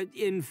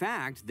 In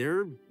fact,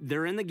 they're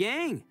in the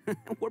gang.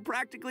 We're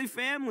practically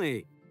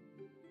family.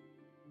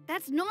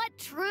 That's not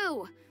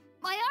true.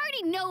 I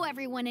already know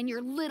everyone in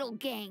your little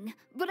gang,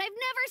 but I've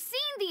never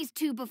seen these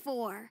two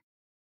before.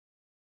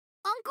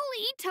 Uncle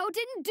Itto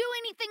didn't do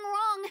anything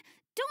wrong.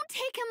 Don't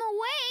take him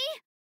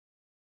away.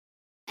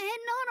 And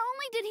not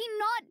only did he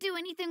not do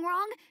anything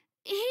wrong,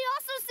 he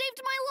also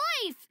saved my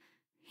life.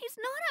 He's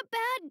not a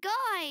bad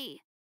guy.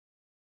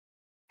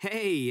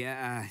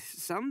 Hey,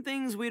 some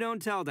things we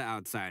don't tell to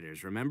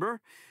outsiders, remember?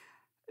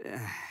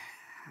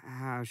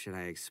 How should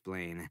I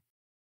explain?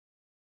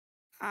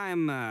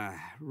 I'm a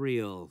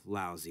real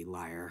lousy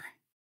liar.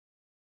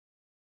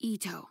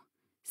 Itto,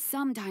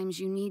 sometimes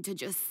you need to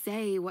just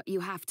say what you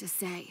have to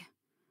say.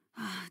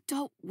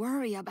 Don't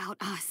worry about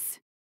us.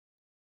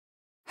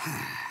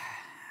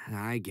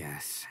 I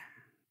guess.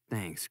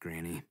 Thanks,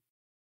 Granny.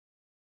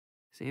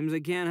 Seems I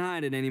can't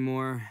hide it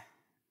anymore.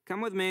 Come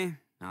with me.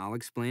 I'll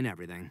explain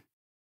everything.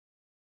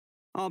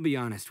 I'll be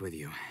honest with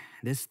you.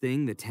 This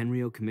thing the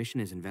Tenryou Commission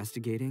is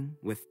investigating,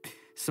 with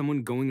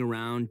someone going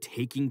around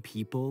taking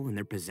people and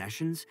their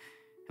possessions,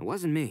 it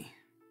wasn't me.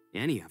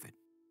 Any of it.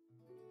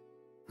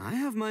 I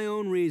have my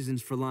own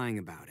reasons for lying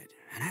about it,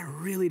 and I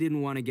really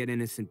didn't want to get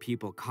innocent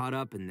people caught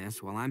up in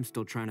this while I'm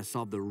still trying to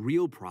solve the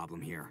real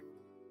problem here.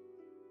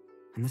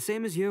 I'm the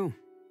same as you.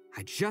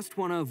 I just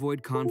want to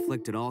avoid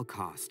conflict at all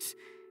costs.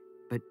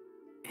 But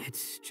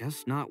it's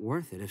just not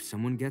worth it if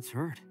someone gets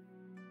hurt.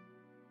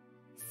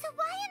 So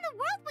why in the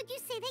world would you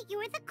say that you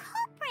were the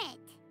culprit?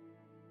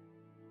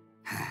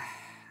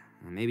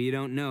 Maybe you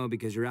don't know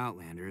because you're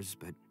Outlanders,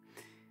 but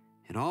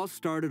it all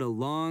started a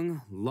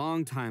long,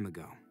 long time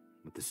ago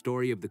with the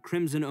story of the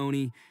Crimson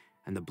Oni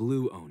and the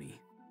Blue Oni.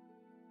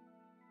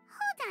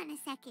 Hold on a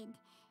second.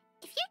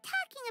 If you're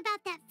talking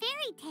about that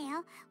fairy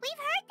tale, we've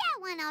heard that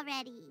one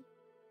already.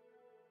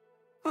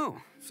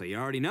 Oh, so you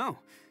already know.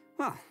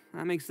 Well,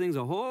 that makes things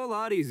a whole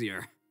lot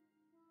easier.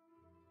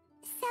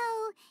 So,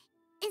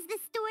 is the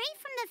story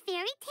from the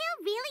fairy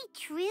tale really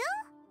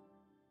true?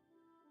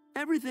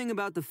 Everything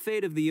about the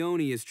fate of the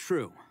Oni is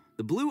true.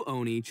 The Blue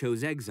Oni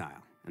chose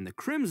exile, and the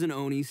Crimson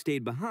Oni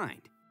stayed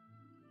behind.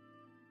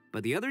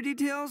 But the other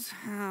details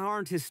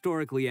aren't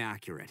historically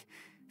accurate.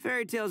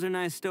 Fairy tales are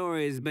nice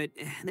stories, but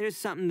there's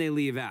something they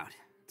leave out.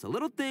 It's a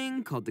little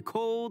thing called the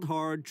cold,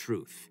 hard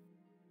truth.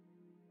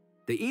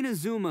 The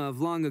Inazuma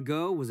of long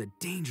ago was a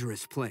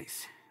dangerous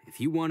place. If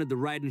you wanted the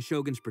Raiden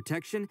Shogun's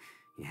protection,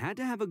 you had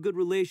to have a good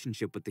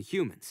relationship with the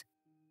humans.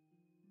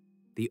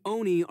 The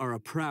Oni are a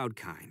proud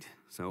kind,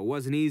 so it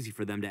wasn't easy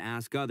for them to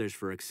ask others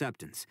for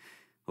acceptance.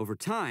 Over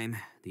time,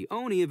 the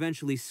Oni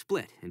eventually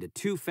split into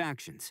two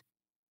factions.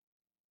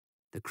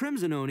 The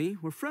Crimson Oni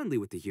were friendly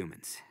with the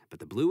humans, but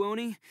the Blue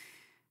Oni,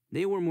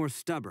 they were more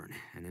stubborn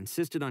and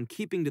insisted on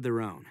keeping to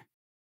their own.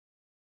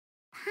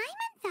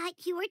 Paimon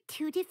thought you were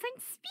two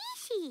different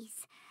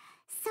species.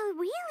 So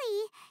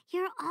really,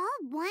 you're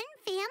all one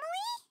family?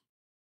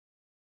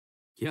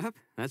 Yep,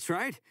 that's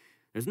right.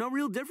 There's no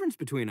real difference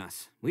between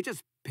us. We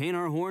just paint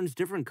our horns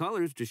different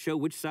colors to show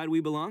which side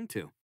we belong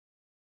to.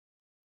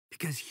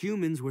 Because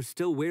humans were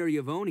still wary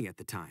of Oni at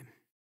the time.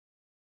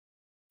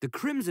 The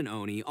Crimson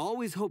Oni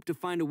always hoped to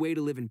find a way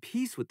to live in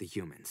peace with the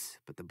humans,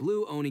 but the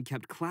Blue Oni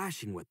kept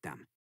clashing with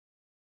them.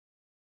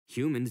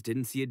 Humans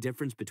didn't see a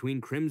difference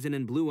between Crimson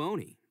and Blue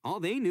Oni. All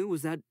they knew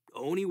was that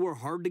Oni were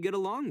hard to get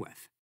along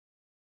with.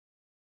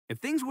 If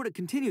things were to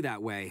continue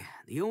that way,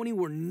 the Oni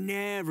were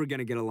never going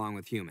to get along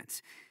with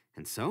humans.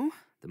 And so,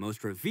 the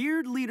most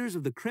revered leaders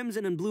of the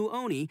Crimson and Blue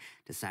Oni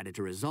decided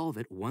to resolve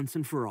it once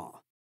and for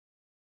all.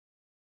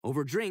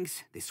 Over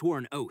drinks, they swore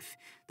an oath.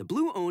 The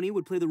Blue Oni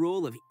would play the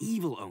role of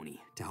evil Oni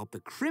to help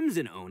the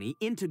Crimson Oni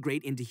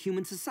integrate into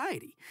human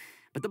society.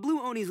 But the Blue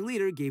Oni's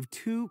leader gave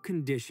two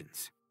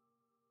conditions.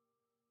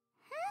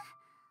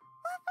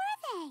 What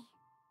were they?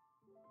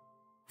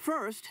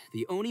 First,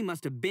 the Oni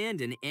must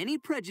abandon any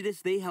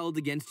prejudice they held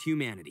against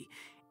humanity.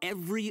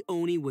 Every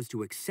Oni was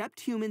to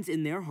accept humans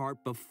in their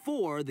heart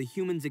before the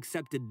humans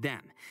accepted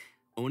them.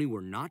 Oni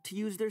were not to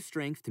use their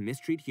strength to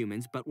mistreat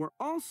humans, but were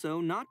also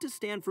not to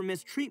stand for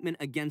mistreatment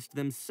against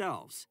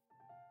themselves.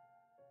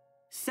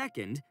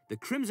 Second, the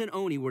Crimson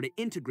Oni were to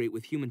integrate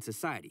with human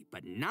society,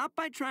 but not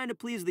by trying to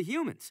please the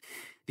humans.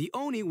 The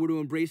Oni were to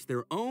embrace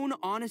their own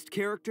honest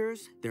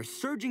characters, their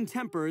surging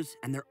tempers,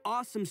 and their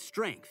awesome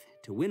strength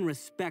to win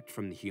respect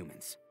from the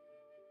humans.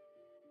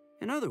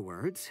 In other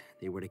words,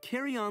 they were to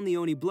carry on the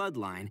Oni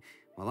bloodline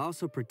while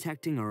also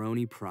protecting our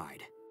Oni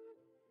pride.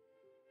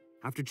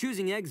 After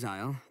choosing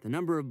exile, the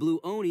number of Blue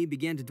Oni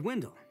began to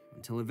dwindle,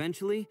 until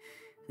eventually,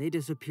 they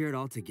disappeared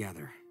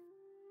altogether.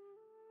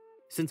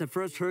 Since I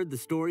first heard the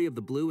story of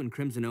the Blue and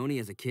Crimson Oni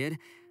as a kid,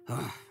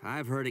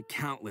 I've heard it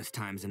countless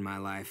times in my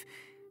life.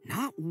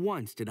 Not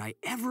once did I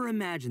ever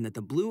imagine that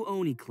the Blue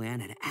Oni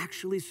clan had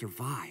actually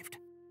survived.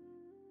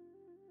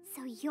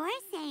 So you're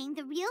saying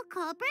the real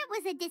culprit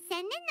was a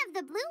descendant of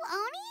the Blue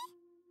Oni?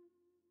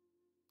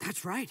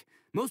 That's right.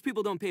 Most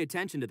people don't pay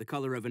attention to the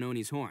color of an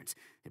Oni's horns.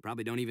 They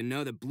probably don't even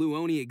know that Blue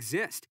Oni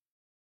exist.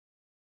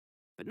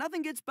 But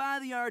nothing gets by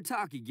the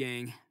Arataki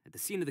gang. At the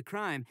scene of the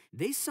crime,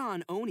 they saw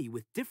an Oni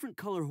with different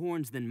color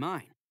horns than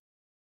mine.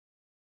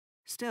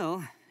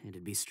 Still,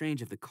 it'd be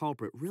strange if the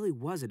culprit really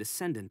was a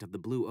descendant of the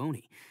Blue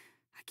Oni.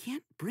 I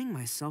can't bring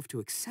myself to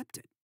accept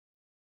it.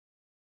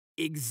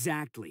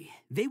 Exactly.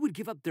 They would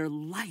give up their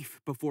life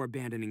before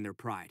abandoning their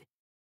pride.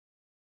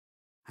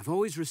 I've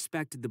always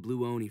respected the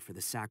Blue Oni for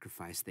the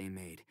sacrifice they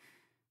made,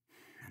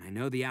 and I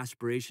know the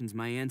aspirations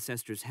my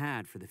ancestors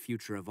had for the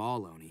future of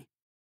all Oni.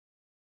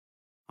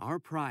 Our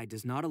pride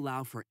does not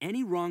allow for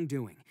any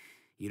wrongdoing.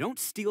 You don't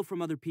steal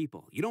from other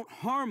people. You don't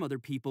harm other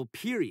people,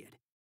 period.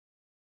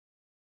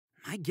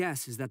 My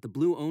guess is that the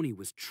Blue Oni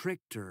was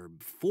tricked or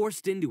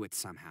forced into it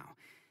somehow,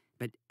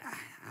 but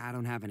I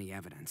don't have any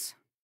evidence.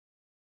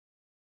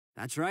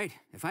 That's right.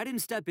 If I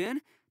didn't step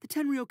in, the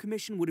Tenryou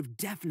Commission would have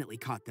definitely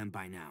caught them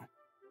by now.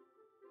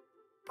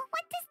 But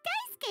what does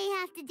Daisuke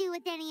have to do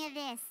with any of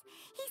this?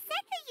 He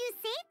said that you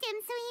saved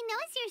him so he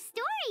knows your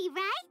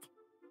story, right?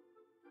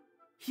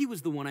 He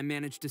was the one I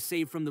managed to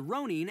save from the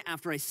Ronin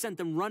after I sent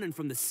them running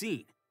from the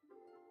scene.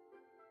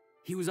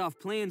 He was off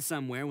playing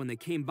somewhere when they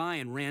came by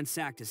and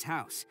ransacked his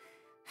house.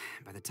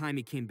 By the time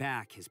he came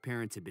back, his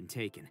parents had been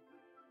taken.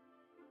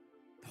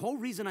 The whole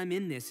reason I'm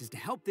in this is to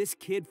help this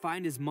kid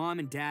find his mom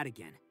and dad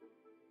again.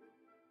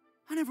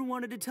 I never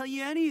wanted to tell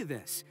you any of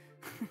this.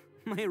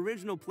 My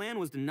original plan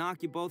was to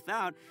knock you both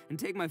out and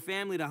take my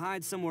family to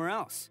hide somewhere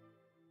else.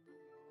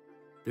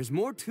 There's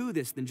more to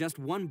this than just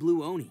one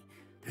Blue Oni.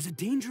 There's a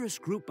dangerous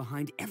group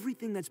behind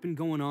everything that's been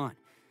going on.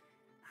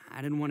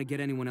 I didn't want to get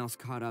anyone else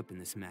caught up in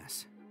this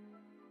mess.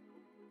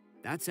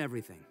 That's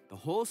everything, the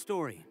whole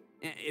story.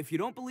 If you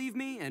don't believe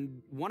me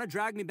and want to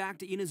drag me back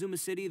to Inazuma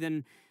City,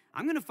 then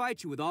I'm gonna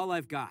fight you with all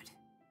I've got.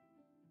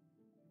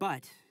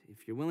 But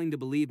if you're willing to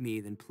believe me,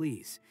 then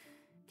please,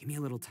 give me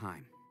a little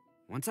time.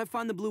 Once I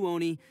find the Blue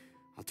Oni,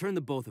 I'll turn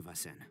the both of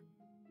us in.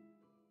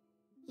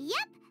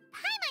 Yep,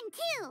 Paimon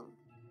too.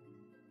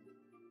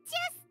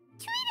 Just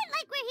treat it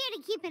like we're here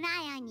to keep an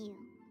eye on you.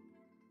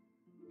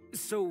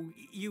 So,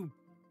 you...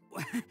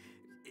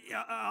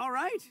 all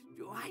right.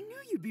 I knew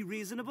you'd be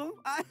reasonable.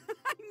 I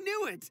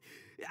knew it.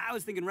 I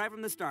was thinking right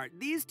from the start,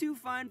 these two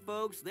fine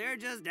folks, they're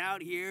just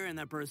out here in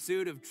the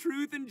pursuit of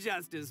truth and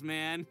justice,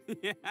 man.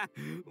 Yeah,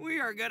 we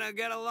are gonna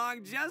get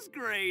along just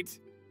great.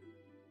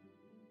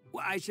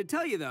 Well, I should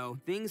tell you, though,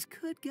 things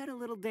could get a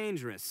little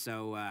dangerous,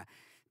 so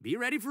be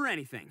ready for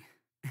anything.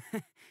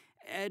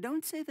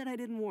 Don't say that I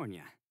didn't warn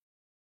you.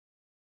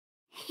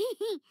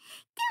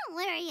 Don't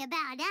worry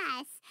about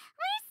us.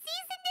 We're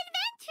seasoned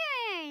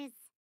adventurers.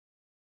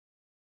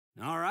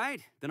 All right,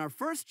 then our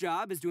first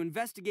job is to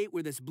investigate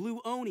where this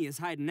Blue Oni is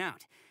hiding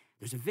out.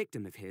 There's a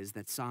victim of his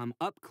that saw him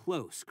up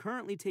close,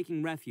 currently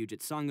taking refuge at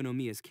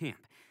Sangonomiya's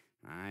camp.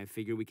 I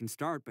figure we can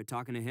start by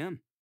talking to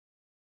him.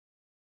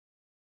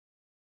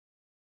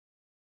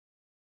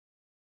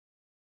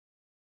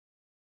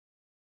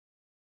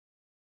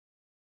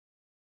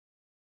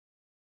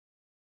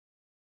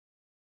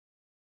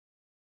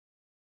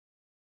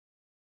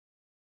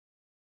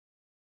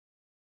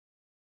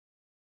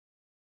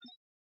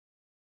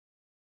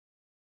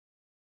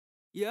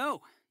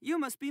 Yo, you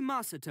must be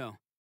Masato.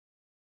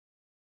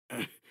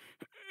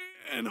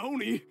 An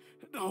Oni?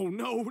 Oh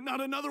no,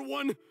 not another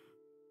one!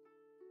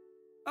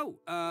 Oh,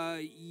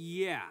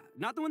 yeah.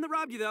 Not the one that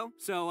robbed you, though,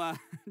 so,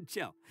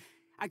 chill.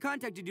 I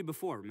contacted you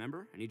before,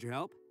 remember? I need your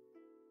help.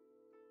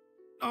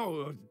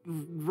 Oh,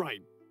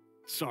 right.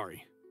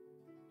 Sorry.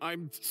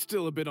 I'm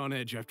still a bit on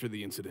edge after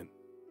the incident.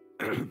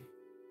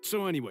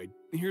 So anyway,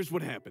 here's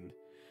what happened.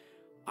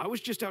 I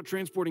was just out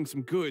transporting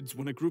some goods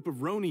when a group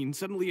of Ronin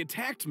suddenly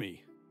attacked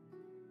me.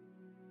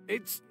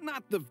 It's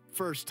not the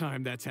first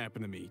time that's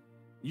happened to me.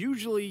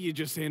 Usually you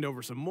just hand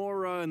over some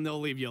Mora and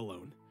they'll leave you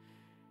alone.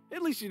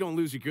 At least you don't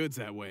lose your goods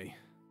that way.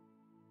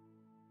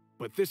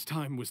 But this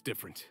time was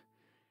different.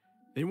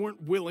 They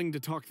weren't willing to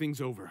talk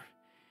things over.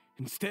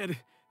 Instead,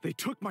 they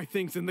took my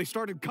things and they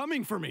started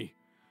coming for me.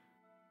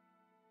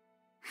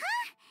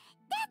 Huh?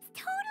 That's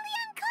totally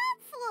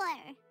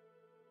uncalled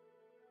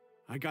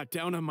for. I got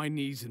down on my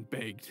knees and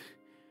begged.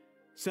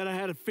 Said I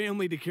had a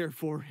family to care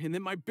for and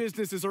that my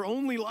business is our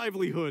only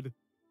livelihood.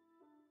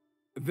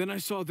 Then I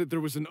saw that there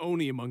was an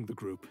Oni among the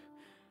group.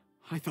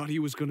 I thought he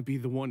was going to be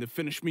the one to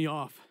finish me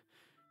off.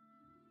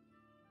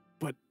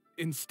 But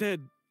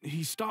instead,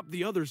 he stopped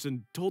the others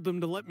and told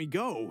them to let me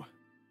go.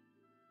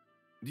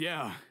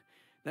 Yeah,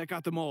 that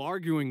got them all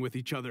arguing with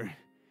each other.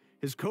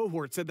 His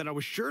cohort said that I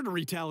was sure to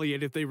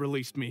retaliate if they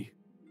released me.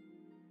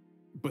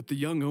 But the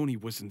young Oni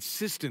was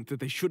insistent that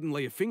they shouldn't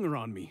lay a finger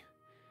on me.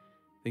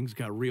 Things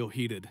got real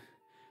heated.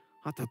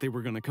 I thought they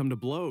were going to come to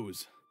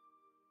blows.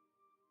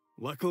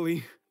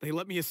 Luckily, they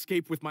let me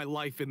escape with my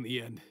life in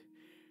the end.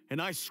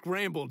 And I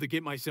scrambled to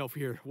get myself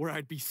here, where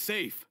I'd be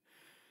safe.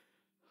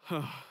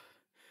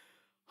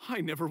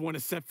 I never want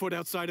to set foot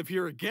outside of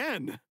here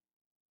again!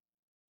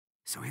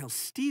 So he'll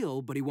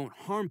steal, but he won't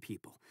harm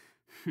people.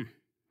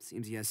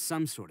 Seems he has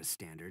some sort of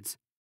standards.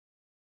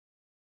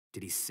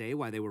 Did he say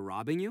why they were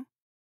robbing you?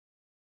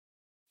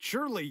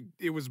 Surely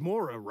it was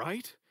Mora,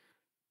 right?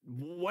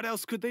 What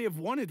else could they have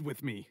wanted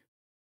with me?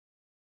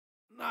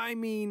 I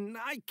mean,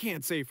 I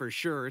can't say for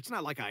sure, it's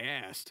not like I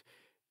asked.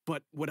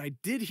 But what I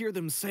did hear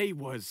them say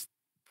was,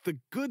 the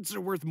goods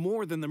are worth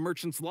more than the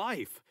merchant's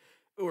life.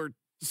 Or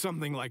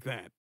something like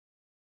that.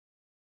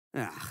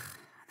 Ugh,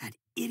 that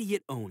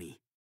idiot Oni.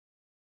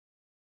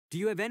 Do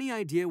you have any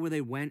idea where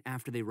they went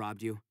after they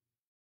robbed you?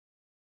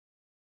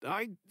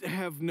 I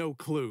have no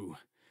clue.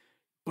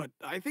 But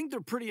I think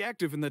they're pretty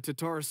active in the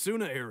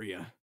Tatarasuna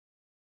area.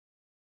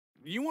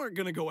 You aren't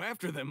gonna go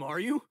after them, are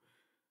you?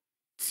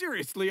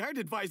 Seriously, I'd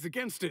advise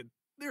against it.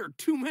 There are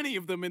too many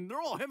of them and they're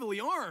all heavily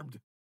armed.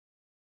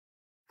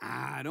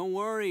 Ah, don't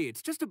worry.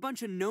 It's just a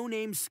bunch of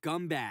no-name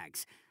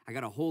scumbags. I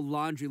got a whole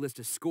laundry list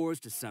of scores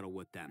to settle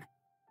with them.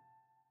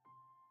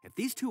 If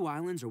these two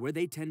islands are where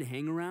they tend to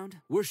hang around,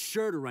 we're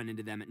sure to run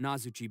into them at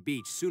Nazuchi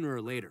Beach sooner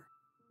or later.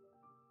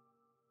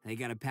 They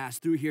gotta pass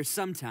through here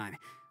sometime.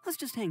 Let's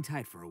just hang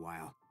tight for a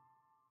while.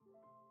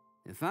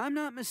 If I'm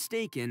not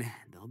mistaken,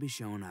 they'll be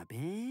showing up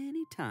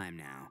any time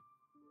now.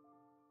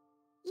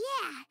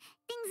 Yeah,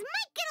 things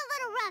might get a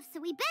little rough,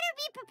 so we better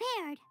be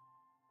prepared.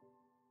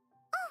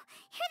 Oh,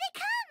 here they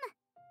come!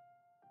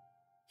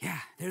 Yeah,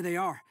 there they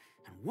are,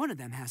 and one of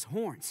them has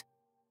horns.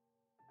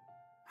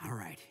 All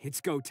right,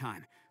 it's go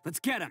time. Let's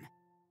get them.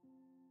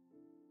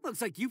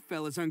 Looks like you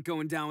fellas aren't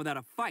going down without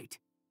a fight.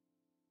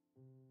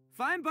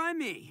 Fine by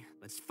me.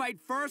 Let's fight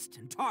first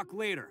and talk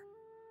later.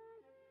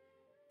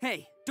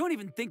 Hey, don't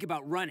even think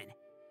about running.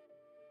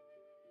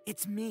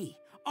 It's me,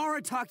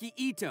 Arataki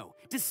Itto,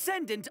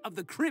 descendant of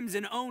the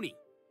Crimson Oni.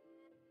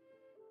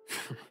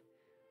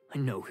 I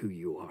know who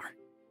you are.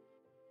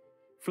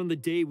 From the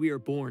day we are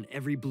born,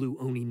 every blue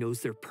Oni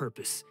knows their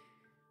purpose.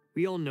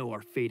 We all know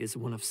our fate is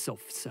one of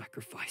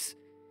self-sacrifice.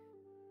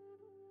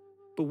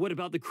 But what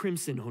about the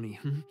Crimson Oni,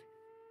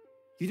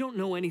 You don't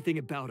know anything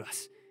about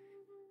us.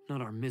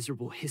 Not our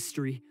miserable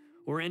history,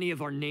 or any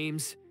of our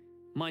names.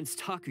 Mine's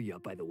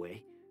Takuya, by the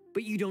way.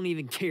 But you don't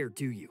even care,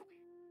 do you?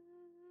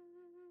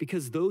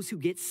 Because those who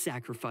get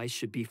sacrificed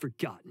should be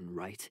forgotten,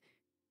 right?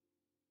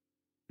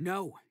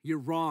 No, you're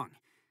wrong.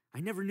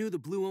 I never knew the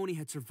Blue Oni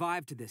had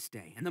survived to this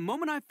day, and the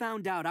moment I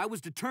found out, I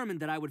was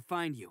determined that I would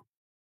find you.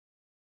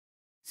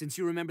 Since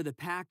you remember the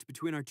pact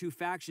between our two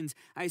factions,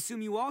 I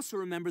assume you also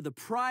remember the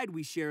pride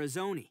we share as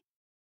Oni.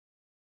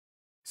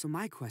 So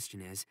my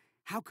question is,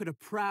 how could a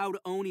proud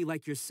Oni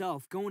like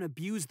yourself go and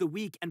abuse the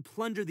weak and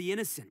plunder the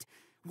innocent?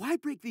 Why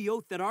break the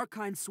oath that our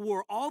kind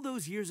swore all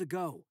those years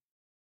ago?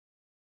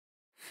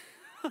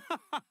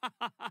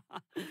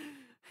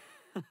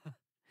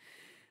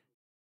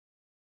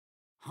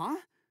 Huh?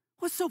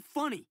 What's so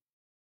funny?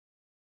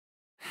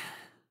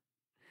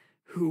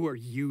 Who are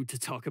you to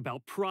talk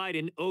about pride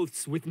and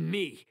oaths with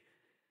me?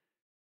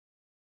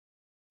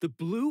 The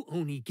Blue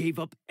Oni gave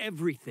up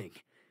everything,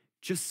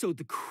 just so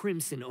the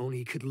Crimson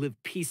Oni could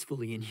live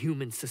peacefully in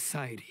human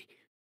society.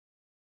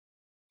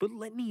 But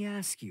let me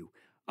ask you,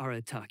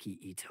 Arataki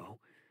Itto,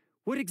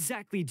 what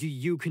exactly do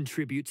you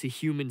contribute to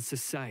human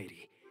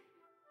society?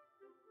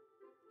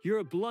 You're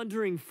a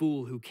blundering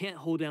fool who can't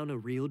hold down a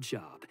real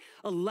job,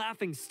 a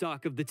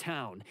laughingstock of the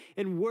town,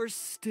 and worse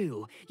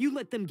still, you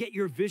let them get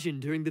your vision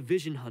during the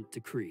Vision Hunt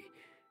decree.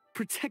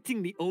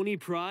 Protecting the Oni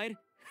pride?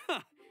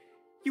 Ha!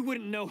 You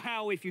wouldn't know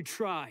how if you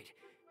tried.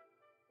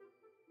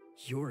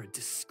 You're a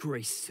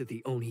disgrace to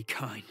the Oni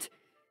kind.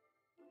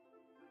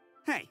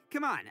 Hey,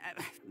 come on.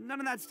 None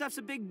of that stuff's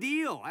a big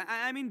deal.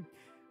 I mean,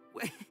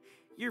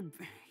 you're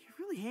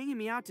really hanging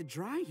me out to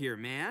dry here,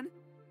 man.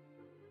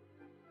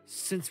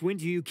 Since when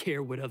do you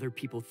care what other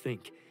people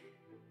think?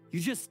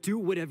 You just do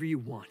whatever you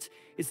want.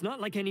 It's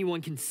not like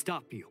anyone can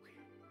stop you.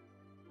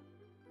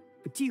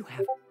 But do you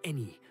have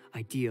any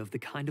idea of the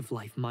kind of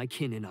life my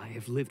kin and I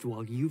have lived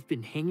while you've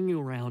been hanging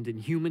around in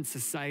human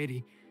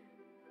society?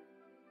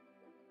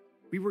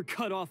 We were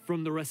cut off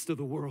from the rest of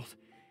the world.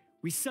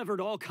 We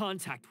severed all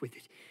contact with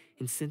it.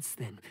 And since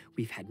then,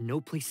 we've had no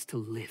place to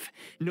live,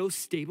 no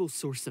stable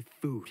source of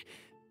food,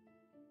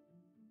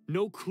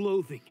 no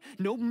clothing,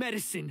 no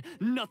medicine,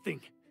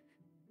 nothing.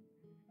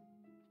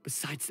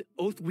 Besides the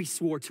oath we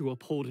swore to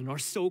uphold in our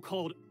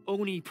so-called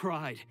Oni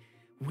pride,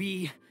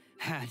 we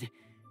had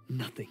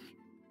nothing.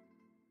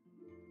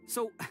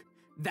 So,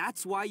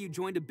 that's why you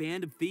joined a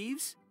band of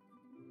thieves?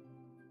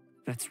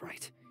 That's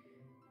right.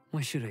 Why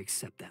should I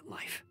accept that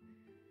life?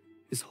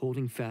 Is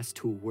holding fast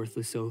to a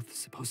worthless oath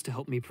supposed to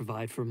help me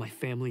provide for my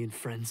family and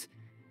friends?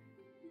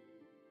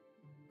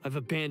 I've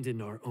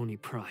abandoned our Oni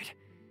pride.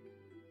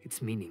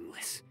 It's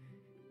meaningless.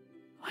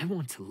 I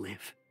want to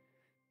live.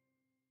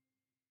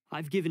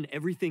 I've given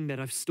everything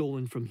that I've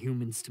stolen from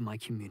humans to my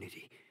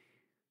community.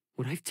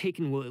 What I've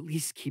taken will at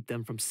least keep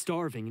them from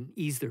starving and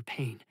ease their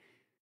pain.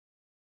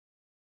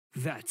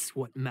 That's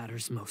what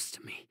matters most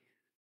to me.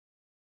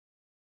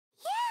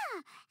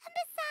 Yeah, and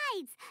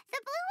besides,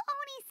 the Blue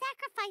Oni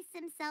sacrificed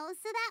themselves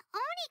so that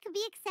Oni could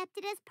be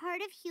accepted as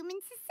part of human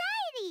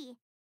society.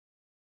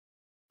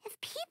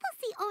 If people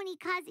see Oni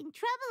causing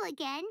trouble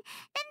again,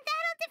 then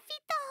that'll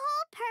defeat the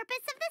whole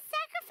purpose of the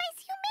sacrifice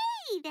you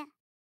made.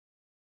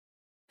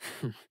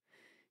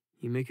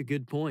 You make a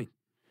good point.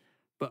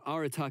 But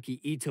Arataki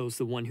Itto's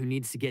the one who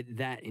needs to get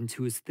that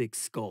into his thick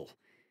skull.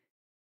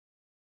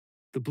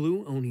 The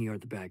Blue Oni are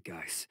the bad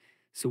guys,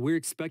 so we're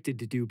expected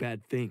to do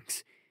bad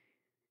things.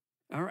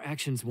 Our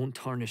actions won't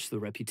tarnish the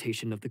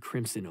reputation of the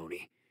Crimson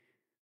Oni.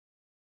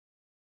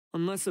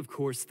 Unless, of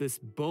course, this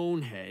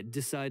bonehead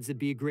decides it'd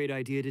be a great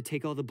idea to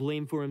take all the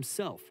blame for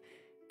himself,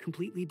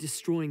 completely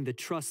destroying the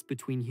trust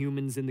between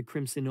humans and the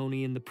Crimson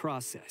Oni in the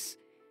process.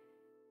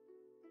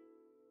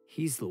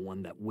 He's the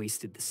one that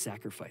wasted the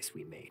sacrifice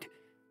we made.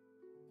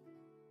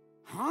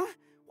 Huh?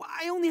 Well,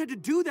 I only had to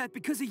do that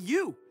because of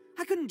you.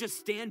 I couldn't just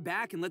stand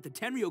back and let the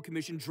Tenryo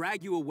Commission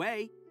drag you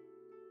away.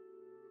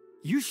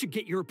 You should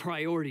get your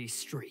priorities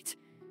straight.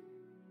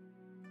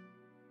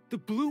 The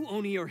Blue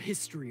Oni are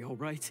history, all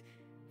right?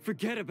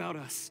 Forget about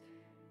us.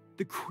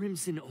 The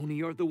Crimson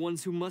Oni are the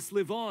ones who must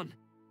live on.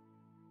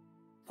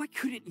 Why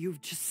couldn't you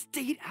have just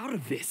stayed out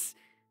of this?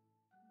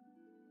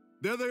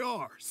 There they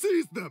are!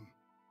 Seize them!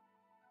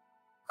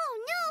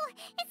 Oh no!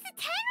 It's the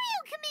Tenryo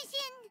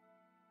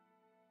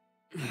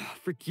Commission!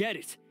 Forget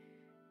it.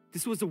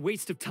 This was a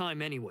waste of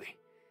time anyway.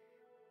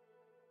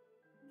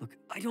 Look,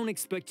 I don't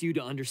expect you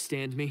to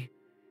understand me,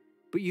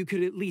 but you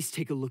could at least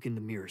take a look in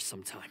the mirror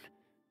sometime.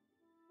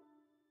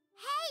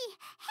 Hey!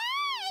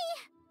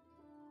 Hey!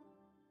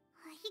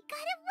 He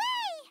got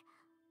away!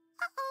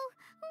 Uh-oh,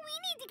 we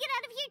need to get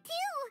out of here too!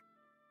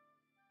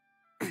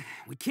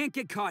 We can't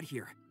get caught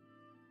here.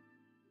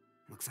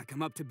 Looks like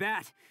I'm up to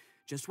bat.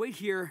 Just wait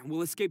here and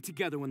we'll escape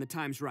together when the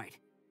time's right.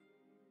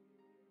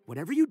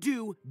 Whatever you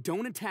do,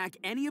 don't attack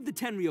any of the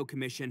Tenryo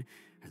Commission,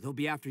 or they'll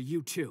be after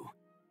you too.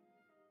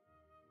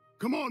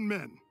 Come on,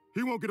 men!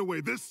 He won't get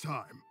away this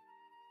time!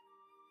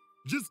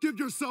 Just give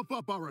yourself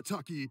up,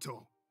 Arataki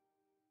Itto.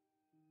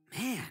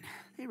 Man,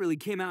 they really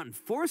came out in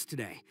force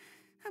today.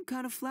 I'm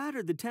kind of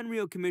flattered the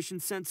Tenryo Commission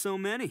sent so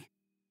many.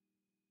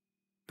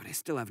 But I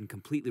still haven't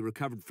completely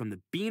recovered from the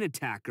bean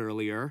attack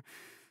earlier.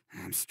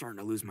 I'm starting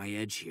to lose my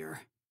edge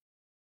here.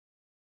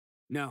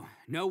 No,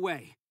 no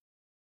way.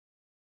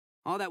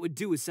 All that would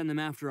do is send them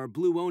after our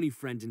Blue Oni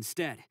friend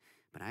instead.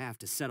 But I have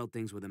to settle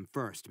things with him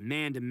first,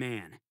 man to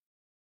man. Then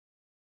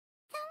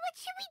what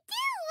should we do?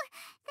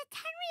 The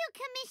Tenryo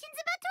Commission's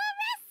about to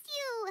arrest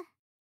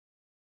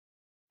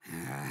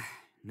you!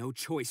 No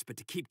choice but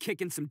to keep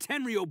kicking some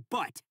Tenryo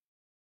butt.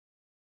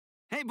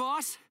 Hey,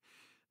 boss.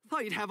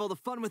 Thought you'd have all the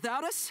fun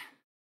without us?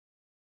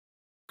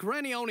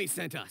 Granny Oni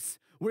sent us.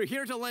 We're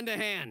here to lend a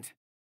hand.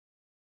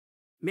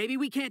 Maybe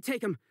we can't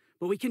take him,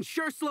 but we can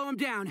sure slow him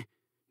down.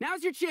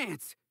 Now's your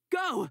chance.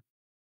 Go!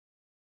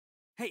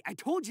 Hey, I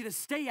told you to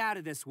stay out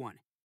of this one.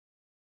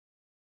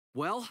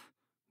 Well,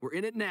 we're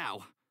in it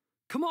now.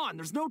 Come on,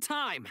 there's no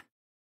time.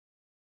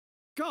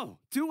 Go,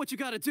 do what you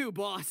gotta do,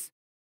 boss.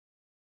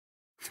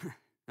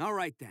 All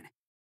right, then.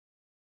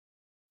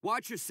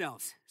 Watch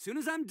yourselves. Soon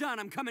as I'm done,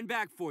 I'm coming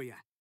back for you.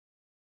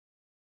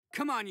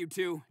 Come on, you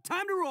two.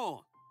 Time to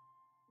roll.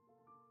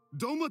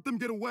 Don't let them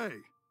get away!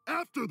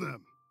 After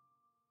them!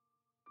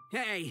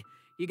 Hey,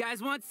 you guys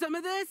want some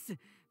of this?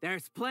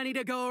 There's plenty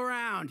to go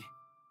around.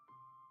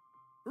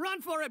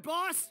 Run for it,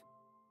 boss!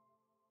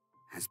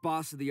 As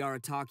boss of the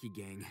Arataki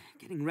gang,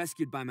 getting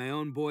rescued by my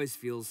own boys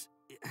feels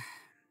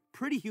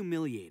pretty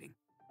humiliating.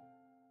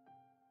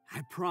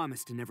 I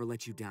promise to never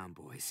let you down,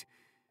 boys.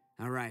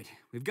 All right,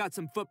 we've got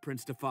some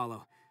footprints to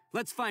follow.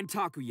 Let's find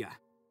Takuya. It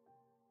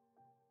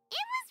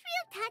was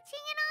real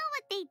touching and all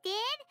what they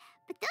did,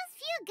 but those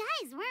few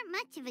guys weren't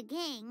much of a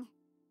gang.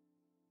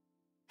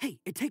 Hey,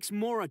 it takes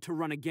Mora to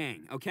run a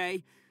gang,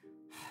 okay?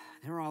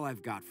 They're all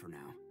I've got for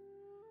now.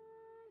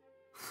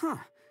 Huh.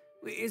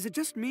 Is it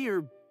just me,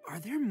 or are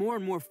there more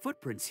and more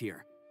footprints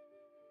here?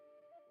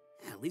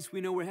 At least we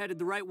know we're headed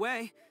the right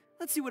way.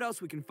 Let's see what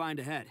else we can find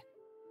ahead.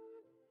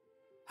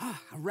 A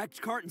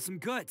wrecked cart and some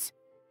goods.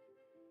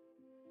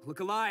 Look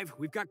alive,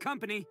 we've got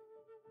company.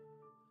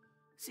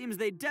 Seems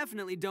they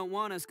definitely don't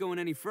want us going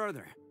any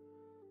further.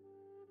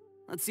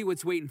 Let's see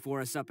what's waiting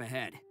for us up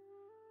ahead.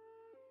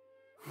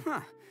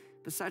 Huh.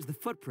 Besides the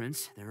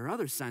footprints, there are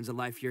other signs of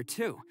life here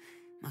too.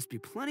 Must be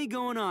plenty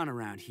going on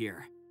around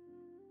here.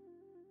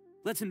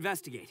 Let's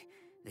investigate.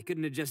 They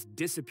couldn't have just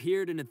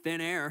disappeared into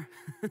thin air.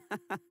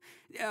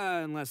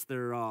 Unless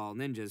they're all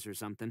ninjas or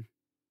something.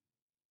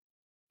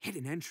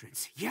 Hidden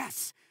entrance,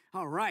 yes!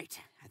 All right,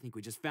 I think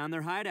we just found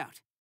their hideout.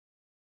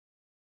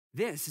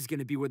 This is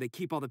gonna be where they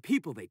keep all the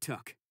people they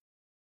took.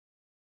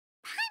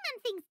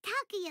 Paimon thinks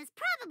Takuya's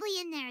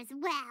probably in there as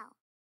well.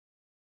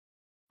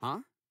 Huh?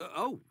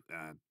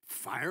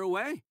 Fire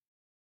away.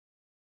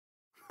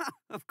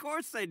 Of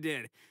course I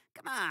did.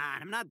 Come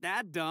on, I'm not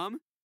that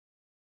dumb.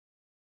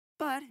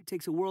 But it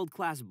takes a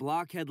world-class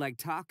blockhead like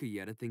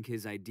Takuya to think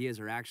his ideas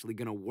are actually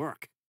gonna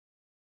work.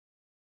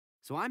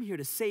 So I'm here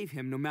to save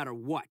him no matter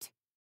what.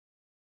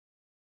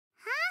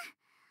 Huh?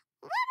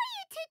 What were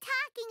you two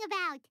talking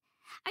about?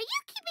 Are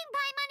you keeping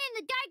Paimon in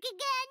the dark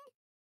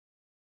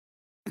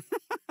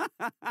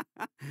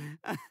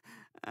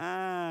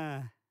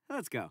again?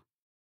 Let's go.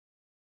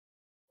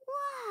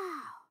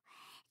 Wow,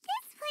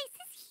 this place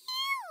is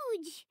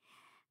huge!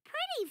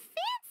 Pretty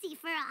fancy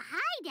for a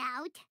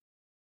hideout.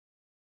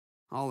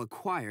 All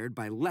acquired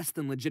by less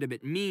than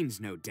legitimate means,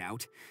 no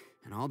doubt.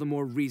 And all the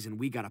more reason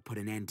we gotta put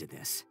an end to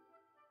this.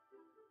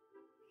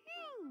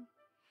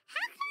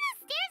 How come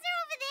the stairs are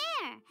over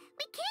there?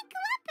 We can't go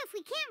up if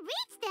we can't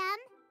reach them.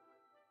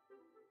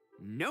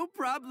 No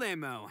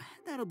problemo.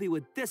 That'll be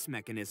what this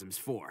mechanism's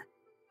for.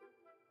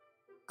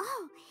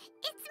 Oh,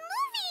 it's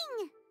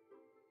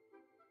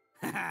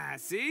moving! Haha,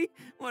 see?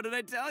 What did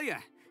I tell you?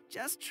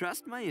 Just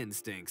trust my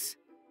instincts.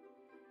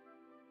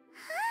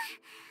 Huh?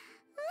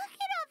 Look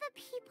at all the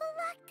people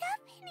locked up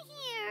in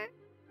here.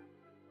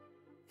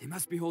 They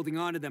must be holding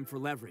on to them for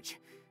leverage.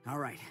 All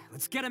right,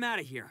 let's get them out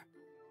of here.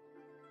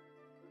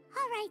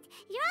 All right,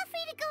 you're all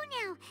free to go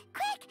now.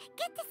 Quick,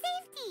 get to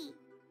safety.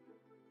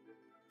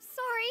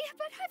 Sorry,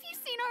 but have you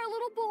seen our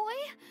little boy?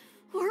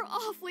 We're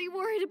awfully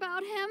worried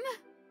about him.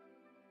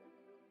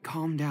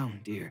 Calm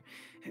down, dear.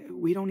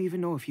 We don't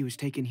even know if he was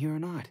taken here or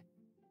not.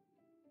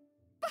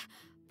 But...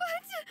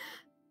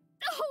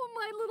 Oh,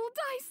 my little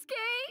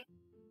Daisuke!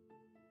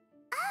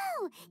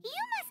 Oh,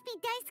 you must be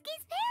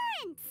Daisuke's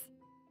parents.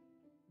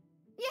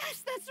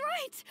 Yes, that's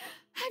right.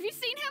 Have you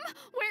seen him?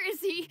 Where is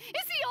he? Is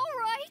he all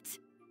right?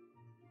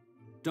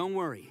 Don't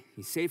worry,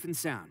 he's safe and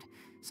sound.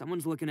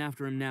 Someone's looking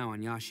after him now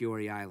on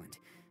Yashiori Island.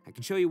 I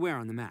can show you where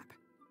on the map.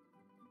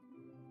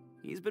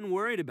 He's been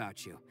worried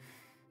about you.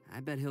 I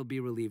bet he'll be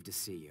relieved to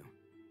see you.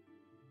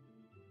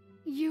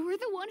 You were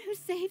the one who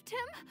saved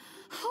him?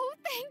 Oh,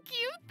 thank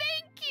you,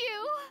 thank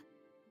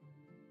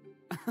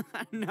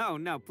you!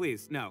 No,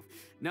 please, no.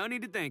 No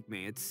need to thank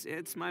me.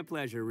 It's my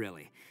pleasure,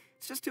 really.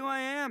 It's just who I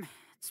am.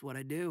 It's what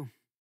I do.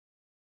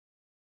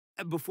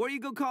 Before you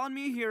go calling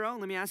me a hero,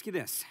 let me ask you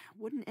this.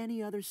 Wouldn't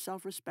any other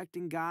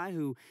self-respecting guy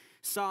who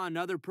saw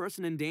another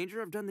person in danger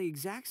have done the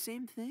exact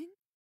same thing?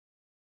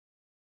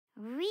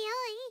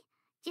 Really?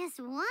 Just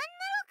one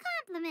little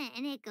compliment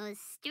and it goes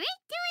straight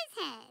to his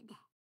head.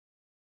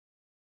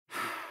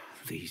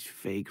 These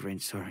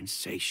vagrants are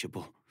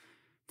insatiable.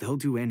 They'll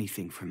do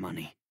anything for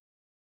money.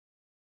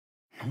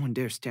 No one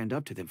dares stand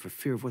up to them for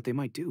fear of what they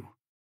might do.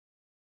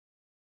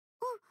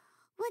 Oh,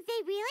 would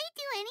they really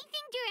do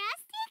anything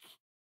drastic?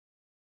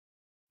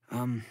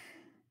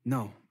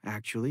 No,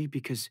 actually,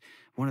 because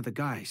one of the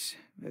guys,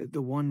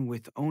 the one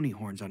with Oni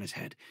horns on his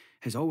head,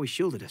 has always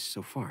shielded us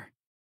so far.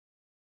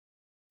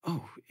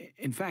 Oh,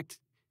 in fact,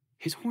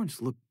 his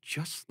horns look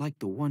just like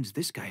the ones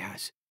this guy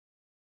has.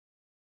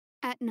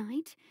 At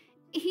night,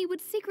 he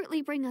would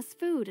secretly bring us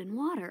food and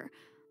water.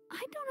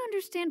 I don't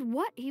understand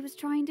what he was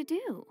trying to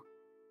do.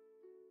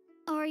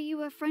 Are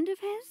you a friend of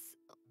his?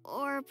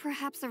 Or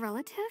perhaps a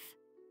relative?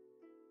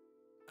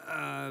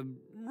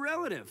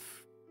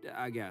 Relative,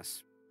 I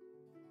guess.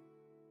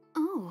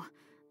 Oh,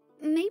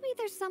 maybe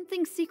there's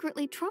something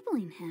secretly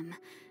troubling him.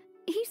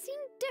 He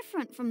seemed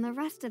different from the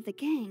rest of the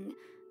gang.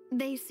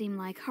 They seem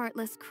like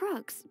heartless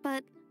crooks,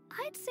 but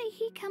I'd say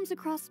he comes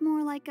across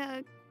more like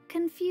a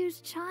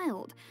confused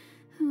child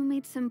who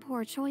made some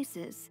poor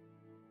choices.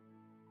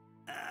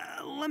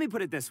 Let me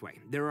put it this way.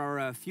 There are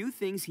a few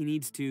things he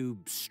needs to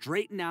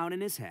straighten out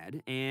in his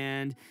head,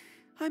 and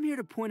I'm here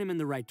to point him in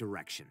the right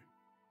direction.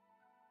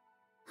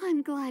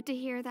 I'm glad to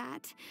hear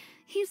that.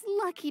 He's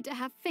lucky to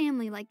have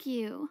family like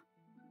you.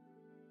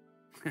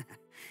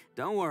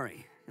 Don't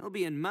worry. He'll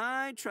be in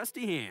my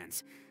trusty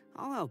hands.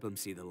 I'll help him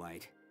see the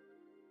light.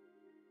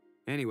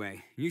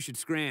 Anyway, you should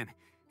scram.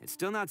 It's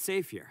still not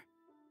safe here.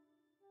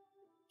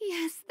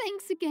 Yes,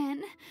 thanks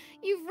again.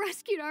 You've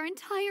rescued our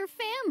entire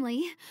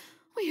family.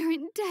 We are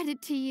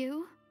indebted to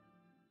you.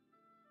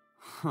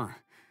 Huh.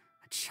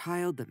 A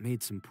child that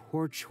made some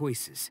poor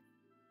choices.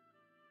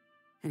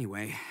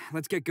 Anyway,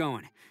 let's get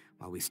going,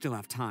 while we still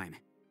have time.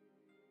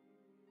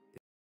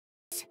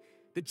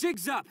 The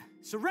jig's up!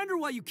 Surrender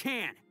while you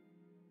can!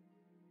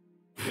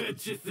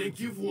 Bet you think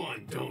you've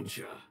won, don't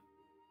ya?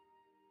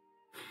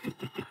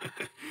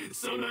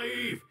 So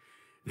naive!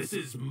 This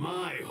is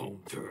my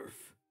home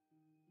turf.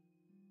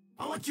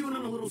 I'll let you in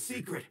on a little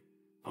secret.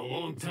 A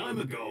long time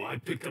ago, I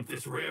picked up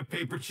this rare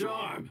paper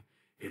charm.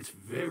 It's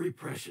very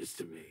precious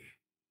to me.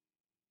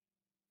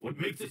 What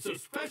makes it so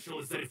special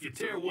is that if you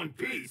tear one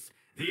piece,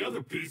 the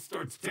other piece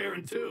starts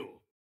tearing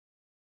too.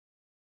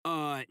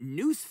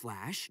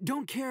 Newsflash,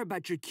 don't care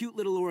about your cute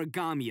little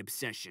origami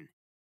obsession.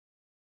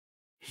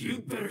 You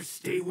better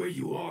stay where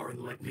you are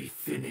and let me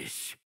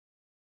finish.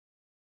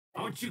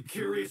 Aren't you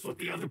curious what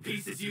the other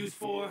piece is used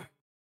for?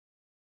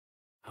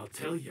 I'll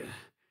tell you.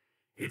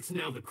 It's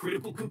now the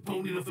critical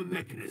component of a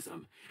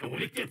mechanism, and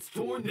when it gets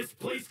torn, this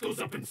place goes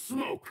up in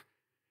smoke.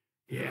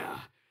 Yeah,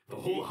 the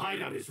whole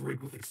hideout is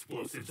rigged with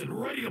explosives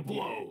and ready to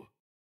blow.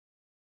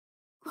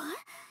 What?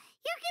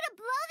 You're gonna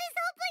blow this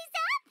whole place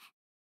up?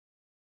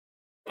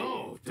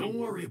 Oh, don't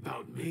worry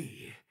about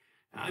me.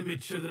 I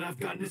made sure that I've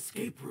got an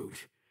escape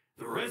route.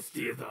 The rest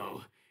of you,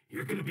 though,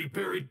 you're gonna be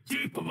buried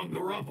deep among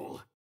the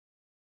rubble.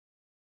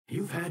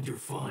 You've had your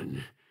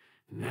fun.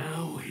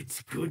 Now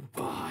it's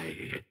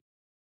goodbye.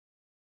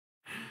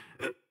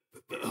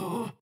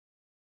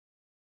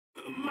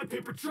 My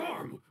paper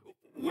charm!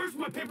 Where's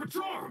my paper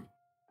charm?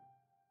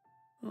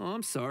 Oh,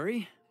 I'm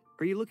sorry.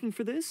 Are you looking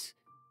for this?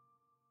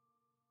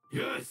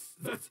 Yes,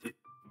 that's it.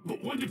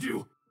 But when did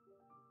you...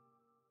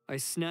 I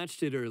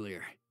snatched it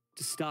earlier,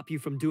 to stop you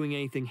from doing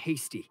anything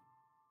hasty.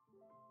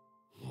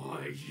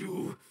 Why,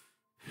 you...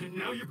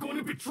 Now you're going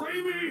to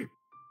betray me?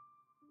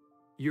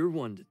 You're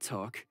one to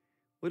talk.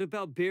 What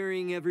about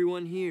burying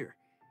everyone here?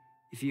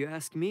 If you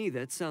ask me,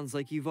 that sounds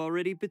like you've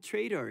already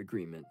betrayed our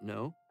agreement,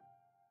 no?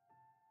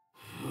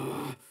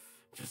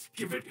 Just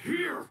give it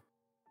here!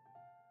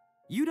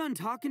 You done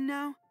talking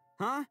now?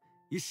 Huh?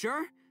 You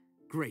sure?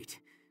 Great,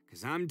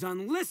 because I'm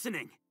done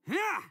listening!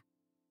 Ah!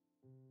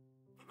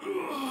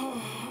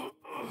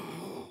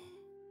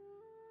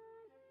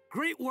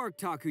 Great work,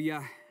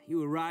 Takuya.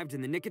 You arrived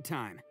in the nick of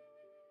time.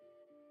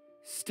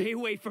 Stay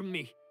away from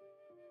me.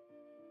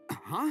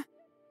 Huh?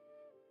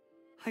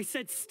 I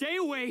said stay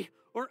away,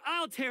 or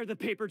I'll tear the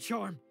paper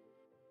charm.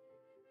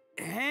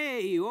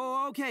 Hey,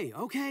 oh,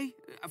 okay.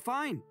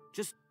 Fine.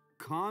 Just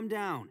calm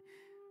down.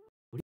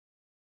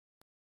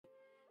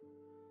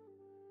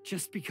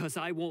 Just because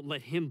I won't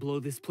let him blow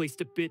this place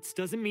to bits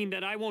doesn't mean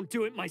that I won't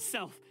do it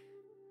myself.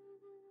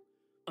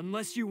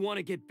 Unless you want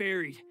to get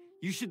buried,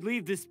 you should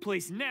leave this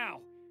place now.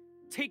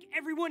 Take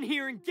everyone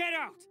here and get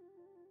out!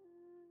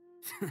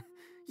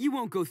 You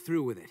won't go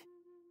through with it.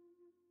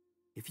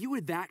 If you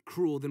were that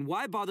cruel, then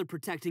why bother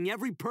protecting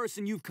every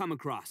person you've come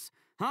across,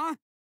 huh?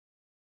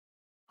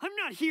 I'm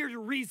not here to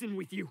reason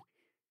with you.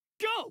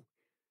 Go!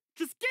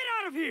 Just get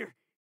out of here!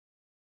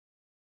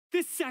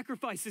 This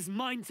sacrifice is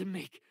mine to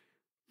make.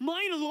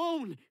 Mine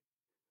alone!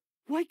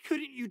 Why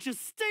couldn't you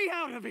just stay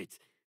out of it?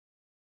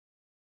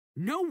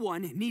 No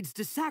one needs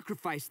to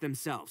sacrifice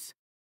themselves.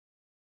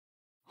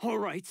 All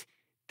right,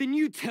 then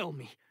you tell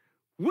me.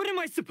 What am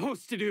I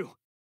supposed to do?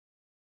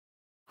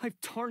 I've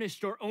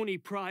tarnished our Oni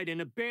pride and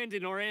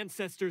abandoned our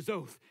ancestors'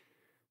 oath.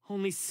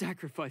 Only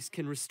sacrifice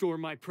can restore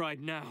my pride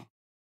now.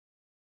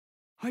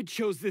 I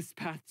chose this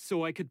path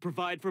so I could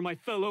provide for my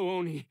fellow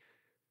Oni.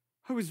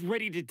 I was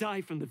ready to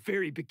die from the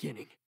very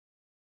beginning.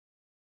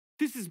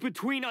 This is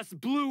between us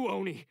blue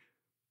Oni.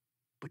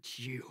 But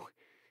you...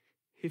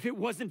 If it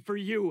wasn't for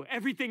you,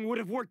 everything would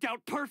have worked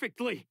out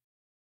perfectly.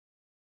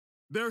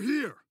 They're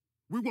here.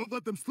 We won't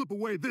let them slip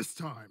away this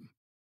time.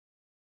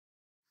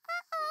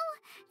 Uh-oh!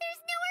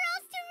 There's nowhere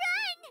else to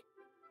run!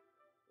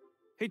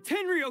 Hey,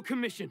 Tenryo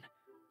Commission!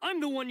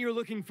 I'm the one you're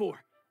looking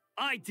for.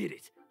 I did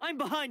it. I'm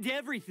behind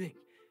everything.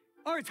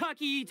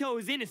 Arataki Itto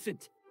is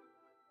innocent.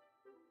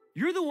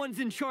 You're the ones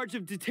in charge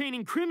of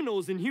detaining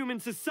criminals in human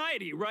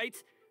society,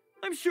 right?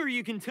 I'm sure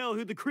you can tell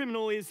who the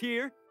criminal is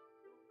here.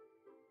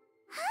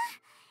 Huh?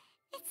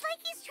 It's like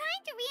he's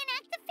trying to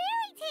reenact the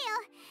fairy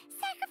tale,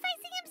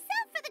 sacrificing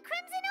himself for the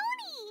Crimson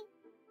Oni!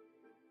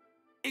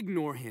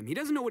 Ignore him. He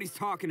doesn't know what he's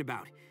talking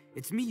about.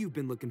 It's me you've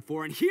been looking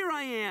for, and here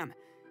I am!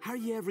 How are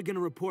you ever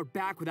gonna report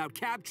back without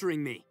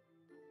capturing me?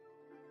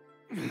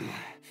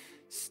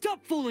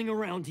 Stop fooling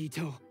around,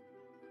 Itto.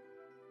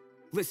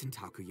 Listen,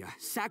 Takuya,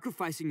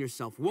 sacrificing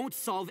yourself won't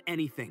solve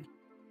anything.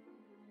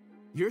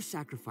 Your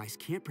sacrifice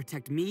can't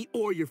protect me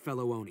or your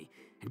fellow Oni,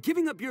 and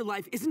giving up your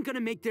life isn't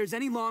gonna make theirs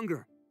any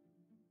longer.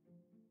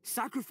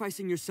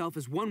 Sacrificing yourself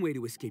is one way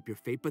to escape your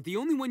fate, but the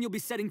only one you'll be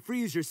setting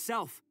free is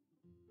yourself.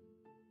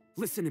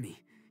 Listen to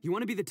me. You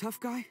want to be the tough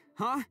guy,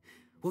 huh?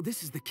 Well,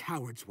 this is the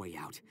coward's way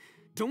out.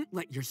 Don't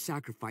let your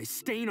sacrifice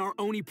stain our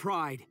Oni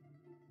pride.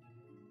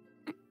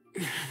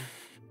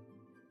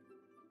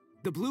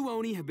 The blue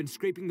Oni have been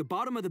scraping the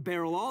bottom of the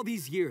barrel all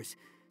these years,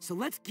 so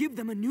let's give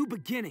them a new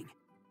beginning.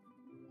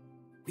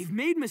 We've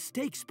made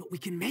mistakes, but we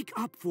can make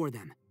up for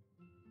them.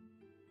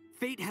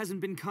 Fate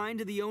hasn't been kind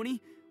to the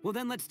Oni. Well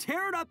then let's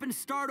tear it up and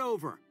start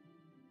over.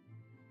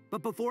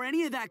 But before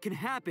any of that can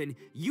happen,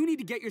 you need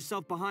to get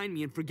yourself behind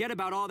me and forget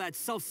about all that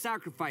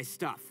self-sacrifice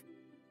stuff.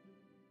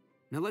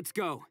 Now let's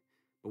go.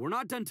 But we're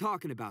not done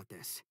talking about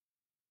this.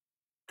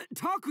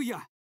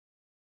 Takuya!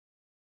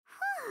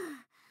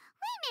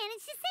 We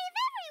managed to save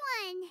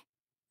everyone!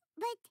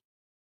 But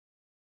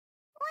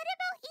what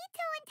about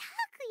Itto and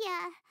Takuya?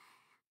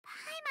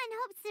 Paimon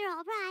hopes they're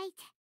all right.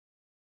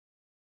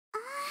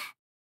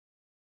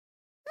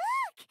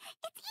 Look!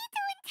 It's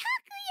Itto and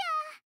Takuya!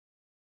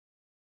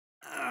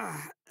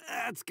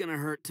 That's gonna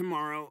hurt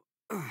tomorrow.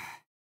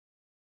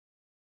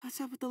 What's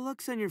up with the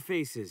looks on your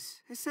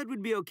faces? I said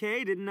we'd be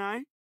okay, didn't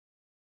I?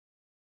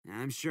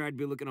 I'm sure I'd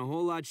be looking a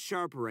whole lot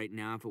sharper right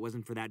now if it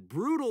wasn't for that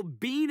brutal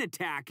bean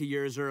attack of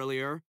yours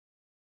earlier.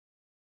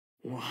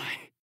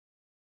 Why?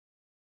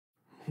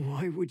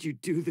 Why would you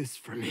do this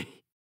for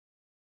me?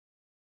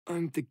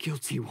 I'm the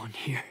guilty one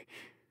here.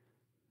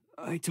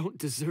 I don't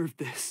deserve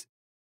this.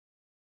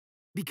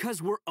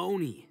 Because we're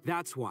Oni,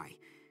 that's why.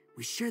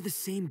 We share the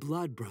same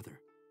blood, brother.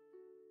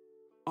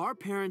 Our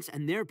parents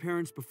and their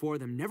parents before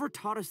them never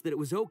taught us that it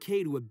was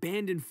okay to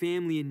abandon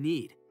family in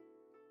need.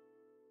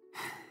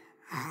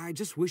 I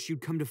just wish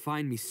you'd come to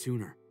find me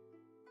sooner.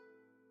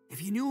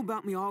 If you knew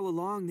about me all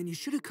along, then you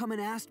should have come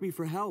and asked me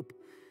for help.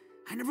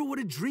 I never would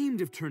have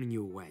dreamed of turning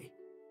you away.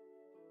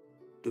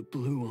 The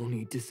Blue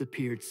Oni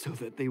disappeared so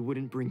that they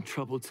wouldn't bring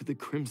trouble to the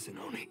Crimson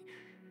Oni.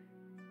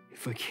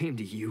 If I came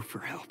to you for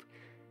help,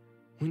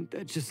 wouldn't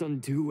that just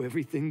undo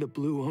everything the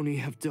Blue Oni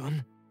have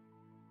done?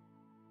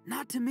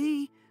 Not to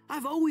me.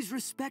 I've always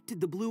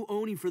respected the Blue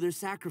Oni for their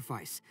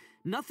sacrifice.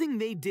 Nothing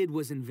they did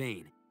was in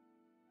vain.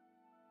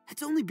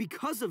 It's only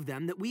because of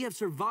them that we have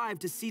survived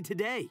to see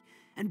today,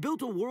 and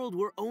built a world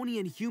where Oni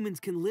and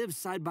humans can live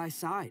side by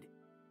side.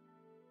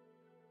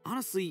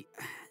 Honestly,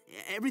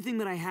 everything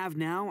that I have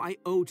now, I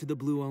owe to the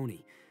Blue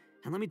Oni.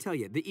 And let me tell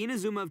you, the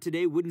Inazuma of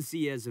today wouldn't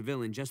see you as a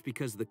villain just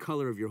because of the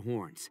color of your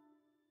horns.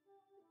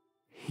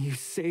 You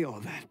say all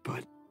that,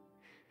 but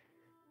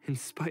in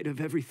spite of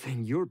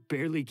everything, you're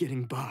barely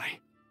getting by.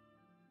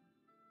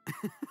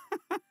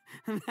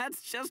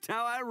 That's just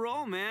how I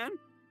roll, man.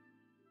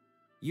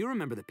 You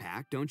remember the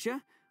pact, don't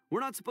you? We're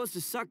not supposed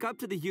to suck up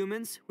to the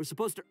humans. We're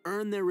supposed to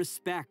earn their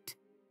respect.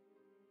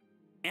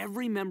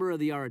 Every member of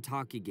the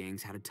Arataki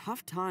gangs had a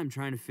tough time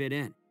trying to fit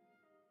in.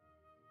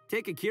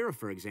 Take Akira,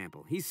 for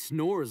example. He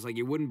snores like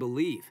you wouldn't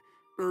believe.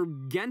 Or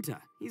Genta.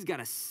 He's got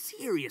a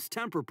serious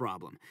temper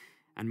problem.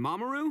 And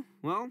Mamoru,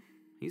 well,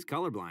 he's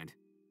colorblind.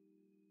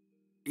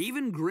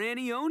 Even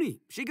Granny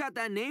Oni. She got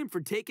that name for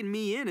taking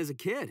me in as a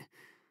kid.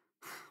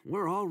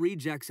 We're all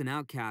rejects and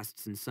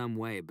outcasts in some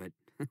way, but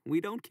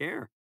we don't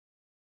care.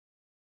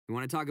 You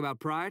want to talk about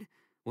pride?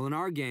 Well, in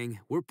our gang,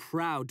 we're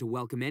proud to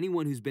welcome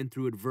anyone who's been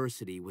through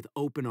adversity with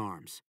open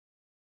arms.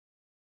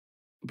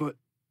 But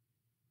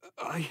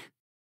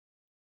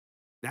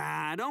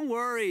don't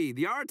worry.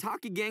 The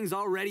Arataki gang's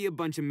already a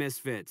bunch of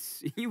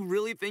misfits. You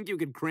really think you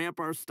could cramp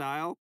our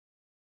style?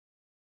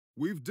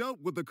 We've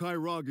dealt with the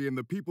Kairagi and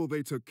the people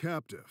they took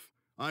captive.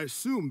 I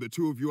assume the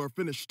two of you are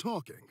finished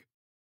talking.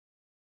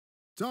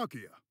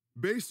 Takia,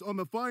 based on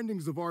the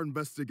findings of our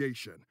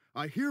investigation,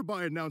 I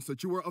hereby announce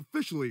that you are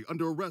officially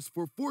under arrest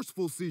for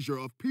forceful seizure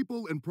of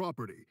people and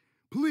property.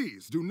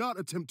 Please do not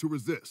attempt to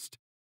resist.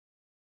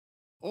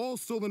 All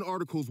stolen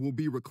articles will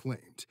be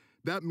reclaimed.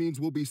 That means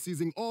we'll be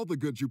seizing all the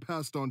goods you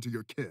passed on to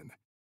your kin.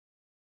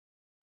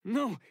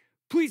 no,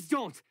 please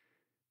don't!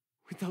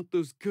 Without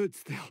those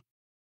goods, they'll...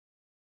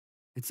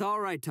 It's all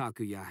right,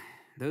 Takuya.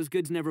 Those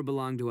goods never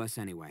belonged to us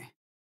anyway.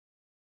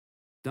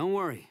 Don't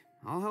worry.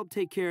 I'll help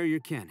take care of your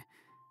kin.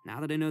 Now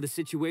that I know the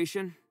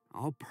situation,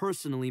 I'll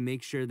personally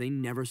make sure they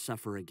never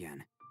suffer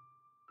again.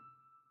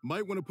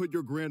 Might want to put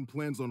your grand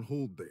plans on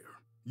hold there.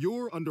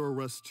 You're under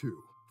arrest too,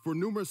 for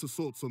numerous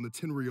assaults on the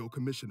Tenryou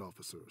Commission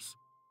officers.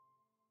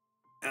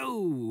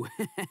 Oh,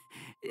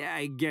 yeah,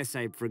 I guess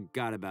I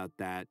forgot about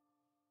that.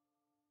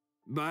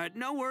 But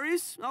no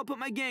worries, I'll put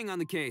my gang on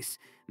the case.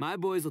 My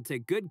boys will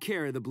take good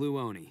care of the Blue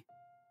Oni.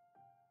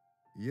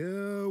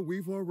 Yeah,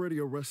 we've already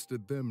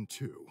arrested them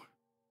too.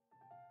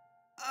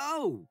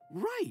 Oh,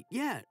 right,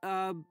 yeah,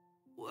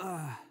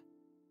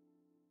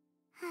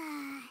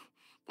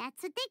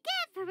 That's what they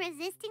get for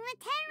resisting the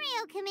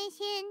Tenryou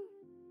Commission.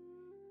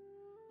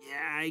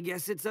 Yeah, I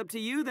guess it's up to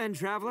you then,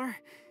 Traveler.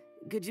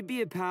 Could you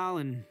be a pal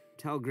and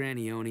tell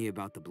Granny Oni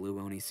about the Blue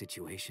Oni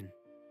situation?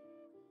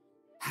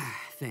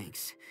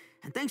 Thanks.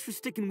 And thanks for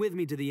sticking with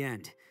me to the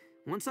end.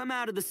 Once I'm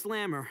out of the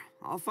slammer,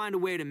 I'll find a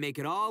way to make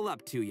it all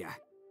up to ya.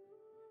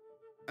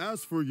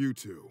 As for you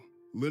two,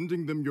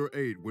 lending them your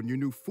aid when you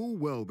knew full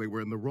well they were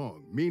in the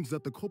wrong means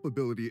that the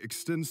culpability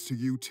extends to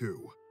you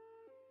too.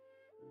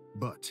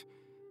 But,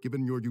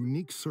 given your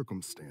unique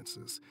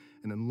circumstances,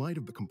 and in light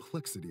of the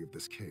complexity of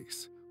this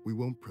case, we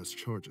won't press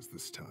charges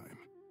this time.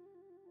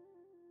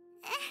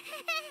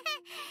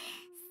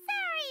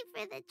 Sorry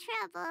for the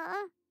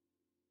trouble.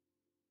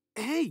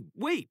 Hey,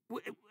 wait,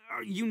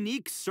 are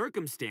unique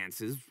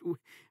circumstances?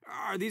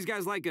 Are these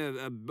guys like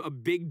a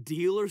big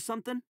deal or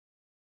something?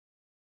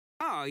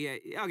 Oh, yeah,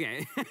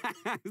 okay.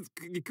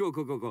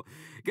 Cool.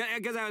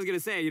 Because I was going to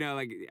say,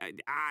 like,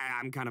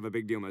 I'm kind of a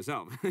big deal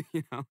myself,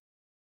 you know?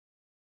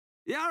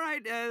 Yeah, all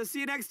right, see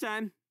you next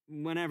time,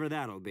 whenever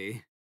that'll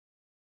be.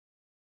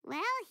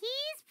 Well,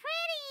 he's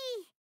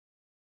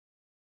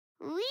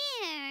pretty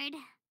weird.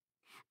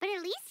 But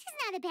at least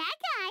he's not a bad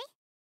guy.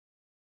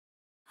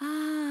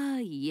 Ah,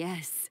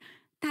 yes.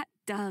 That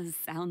does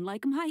sound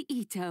like my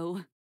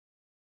Itto.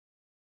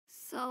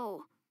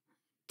 So,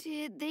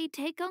 did they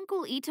take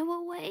Uncle Itto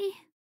away?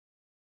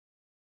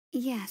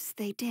 Yes,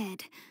 they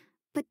did.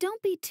 But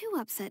don't be too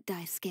upset,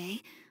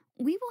 Daisuke.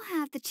 We will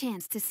have the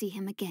chance to see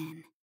him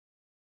again.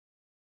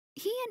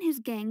 He and his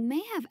gang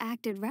may have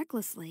acted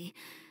recklessly,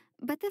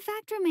 but the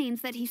fact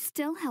remains that he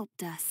still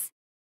helped us.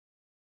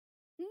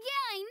 Yeah,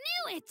 I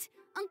knew it!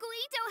 Uncle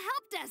Itto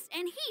helped us,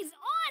 and he's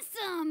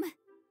awesome!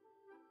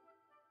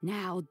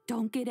 Now,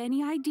 don't get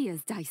any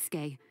ideas,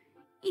 Daisuke.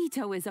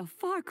 Itto is a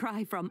far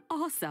cry from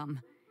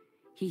awesome.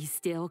 He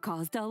still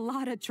caused a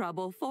lot of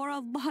trouble for a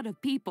lot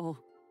of people.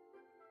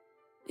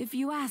 If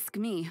you ask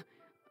me,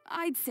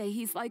 I'd say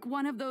he's like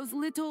one of those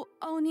little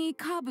Oni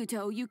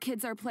Kabuto you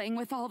kids are playing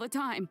with all the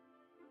time.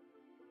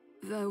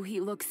 Though he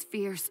looks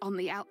fierce on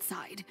the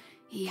outside,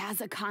 he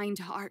has a kind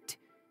heart.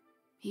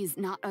 He's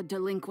not a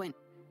delinquent,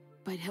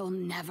 but he'll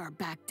never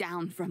back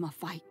down from a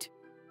fight.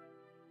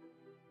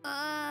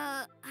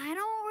 I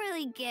don't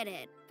really get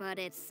it, but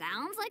it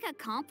sounds like a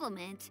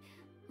compliment.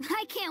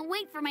 I can't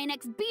wait for my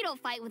next beetle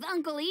fight with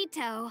Uncle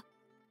Itto.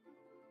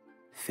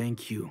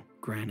 Thank you,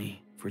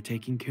 Granny, for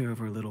taking care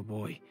of our little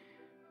boy.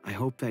 I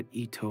hope that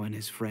Itto and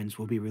his friends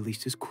will be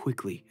released as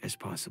quickly as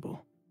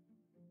possible.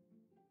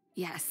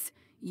 Yes,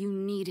 you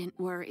needn't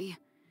worry.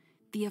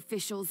 The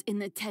officials in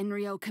the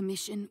Tenryou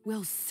Commission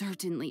will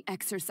certainly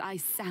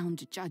exercise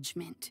sound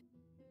judgment.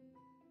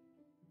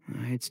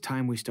 It's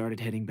time we started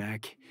heading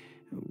back.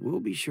 We'll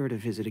be sure to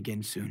visit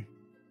again soon.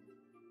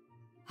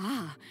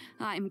 Ah,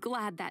 I'm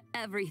glad that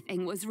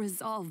everything was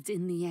resolved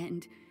in the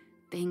end.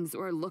 Things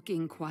were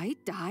looking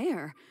quite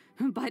dire,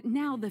 but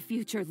now the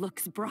future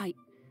looks bright.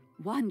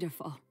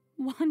 Wonderful,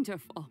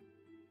 wonderful.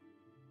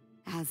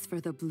 As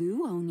for the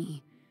blue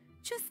Oni,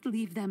 just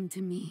leave them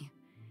to me.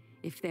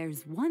 If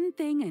there's one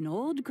thing an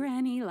old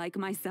granny like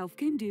myself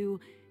can do,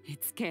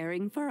 it's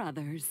caring for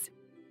others.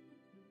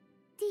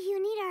 Do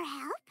you need our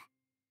help?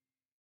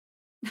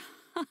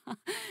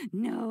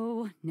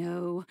 No,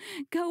 no.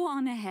 Go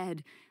on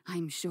ahead.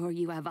 I'm sure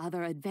you have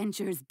other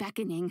adventures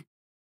beckoning.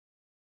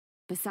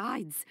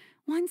 Besides,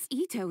 once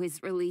Itto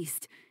is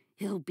released,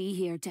 he'll be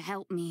here to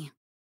help me.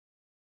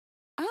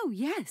 Oh,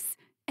 yes.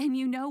 And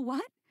you know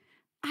what?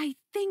 I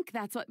think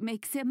that's what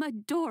makes him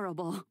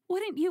adorable.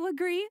 Wouldn't you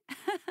agree?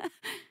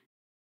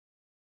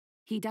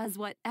 He does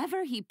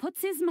whatever he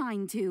puts his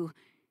mind to.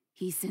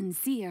 He's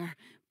sincere,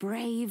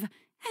 brave,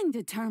 and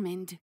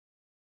determined.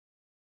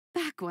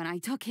 Back when I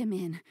took him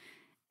in,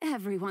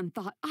 everyone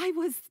thought I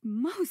was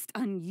most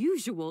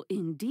unusual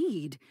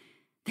indeed.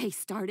 They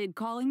started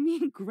calling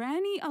me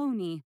Granny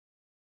Oni.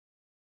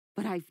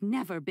 But I've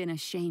never been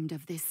ashamed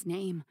of this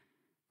name.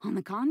 On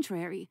the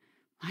contrary,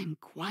 I'm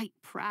quite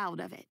proud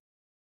of it.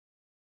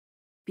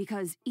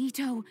 Because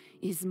Itto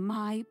is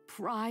my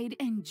pride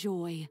and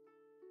joy.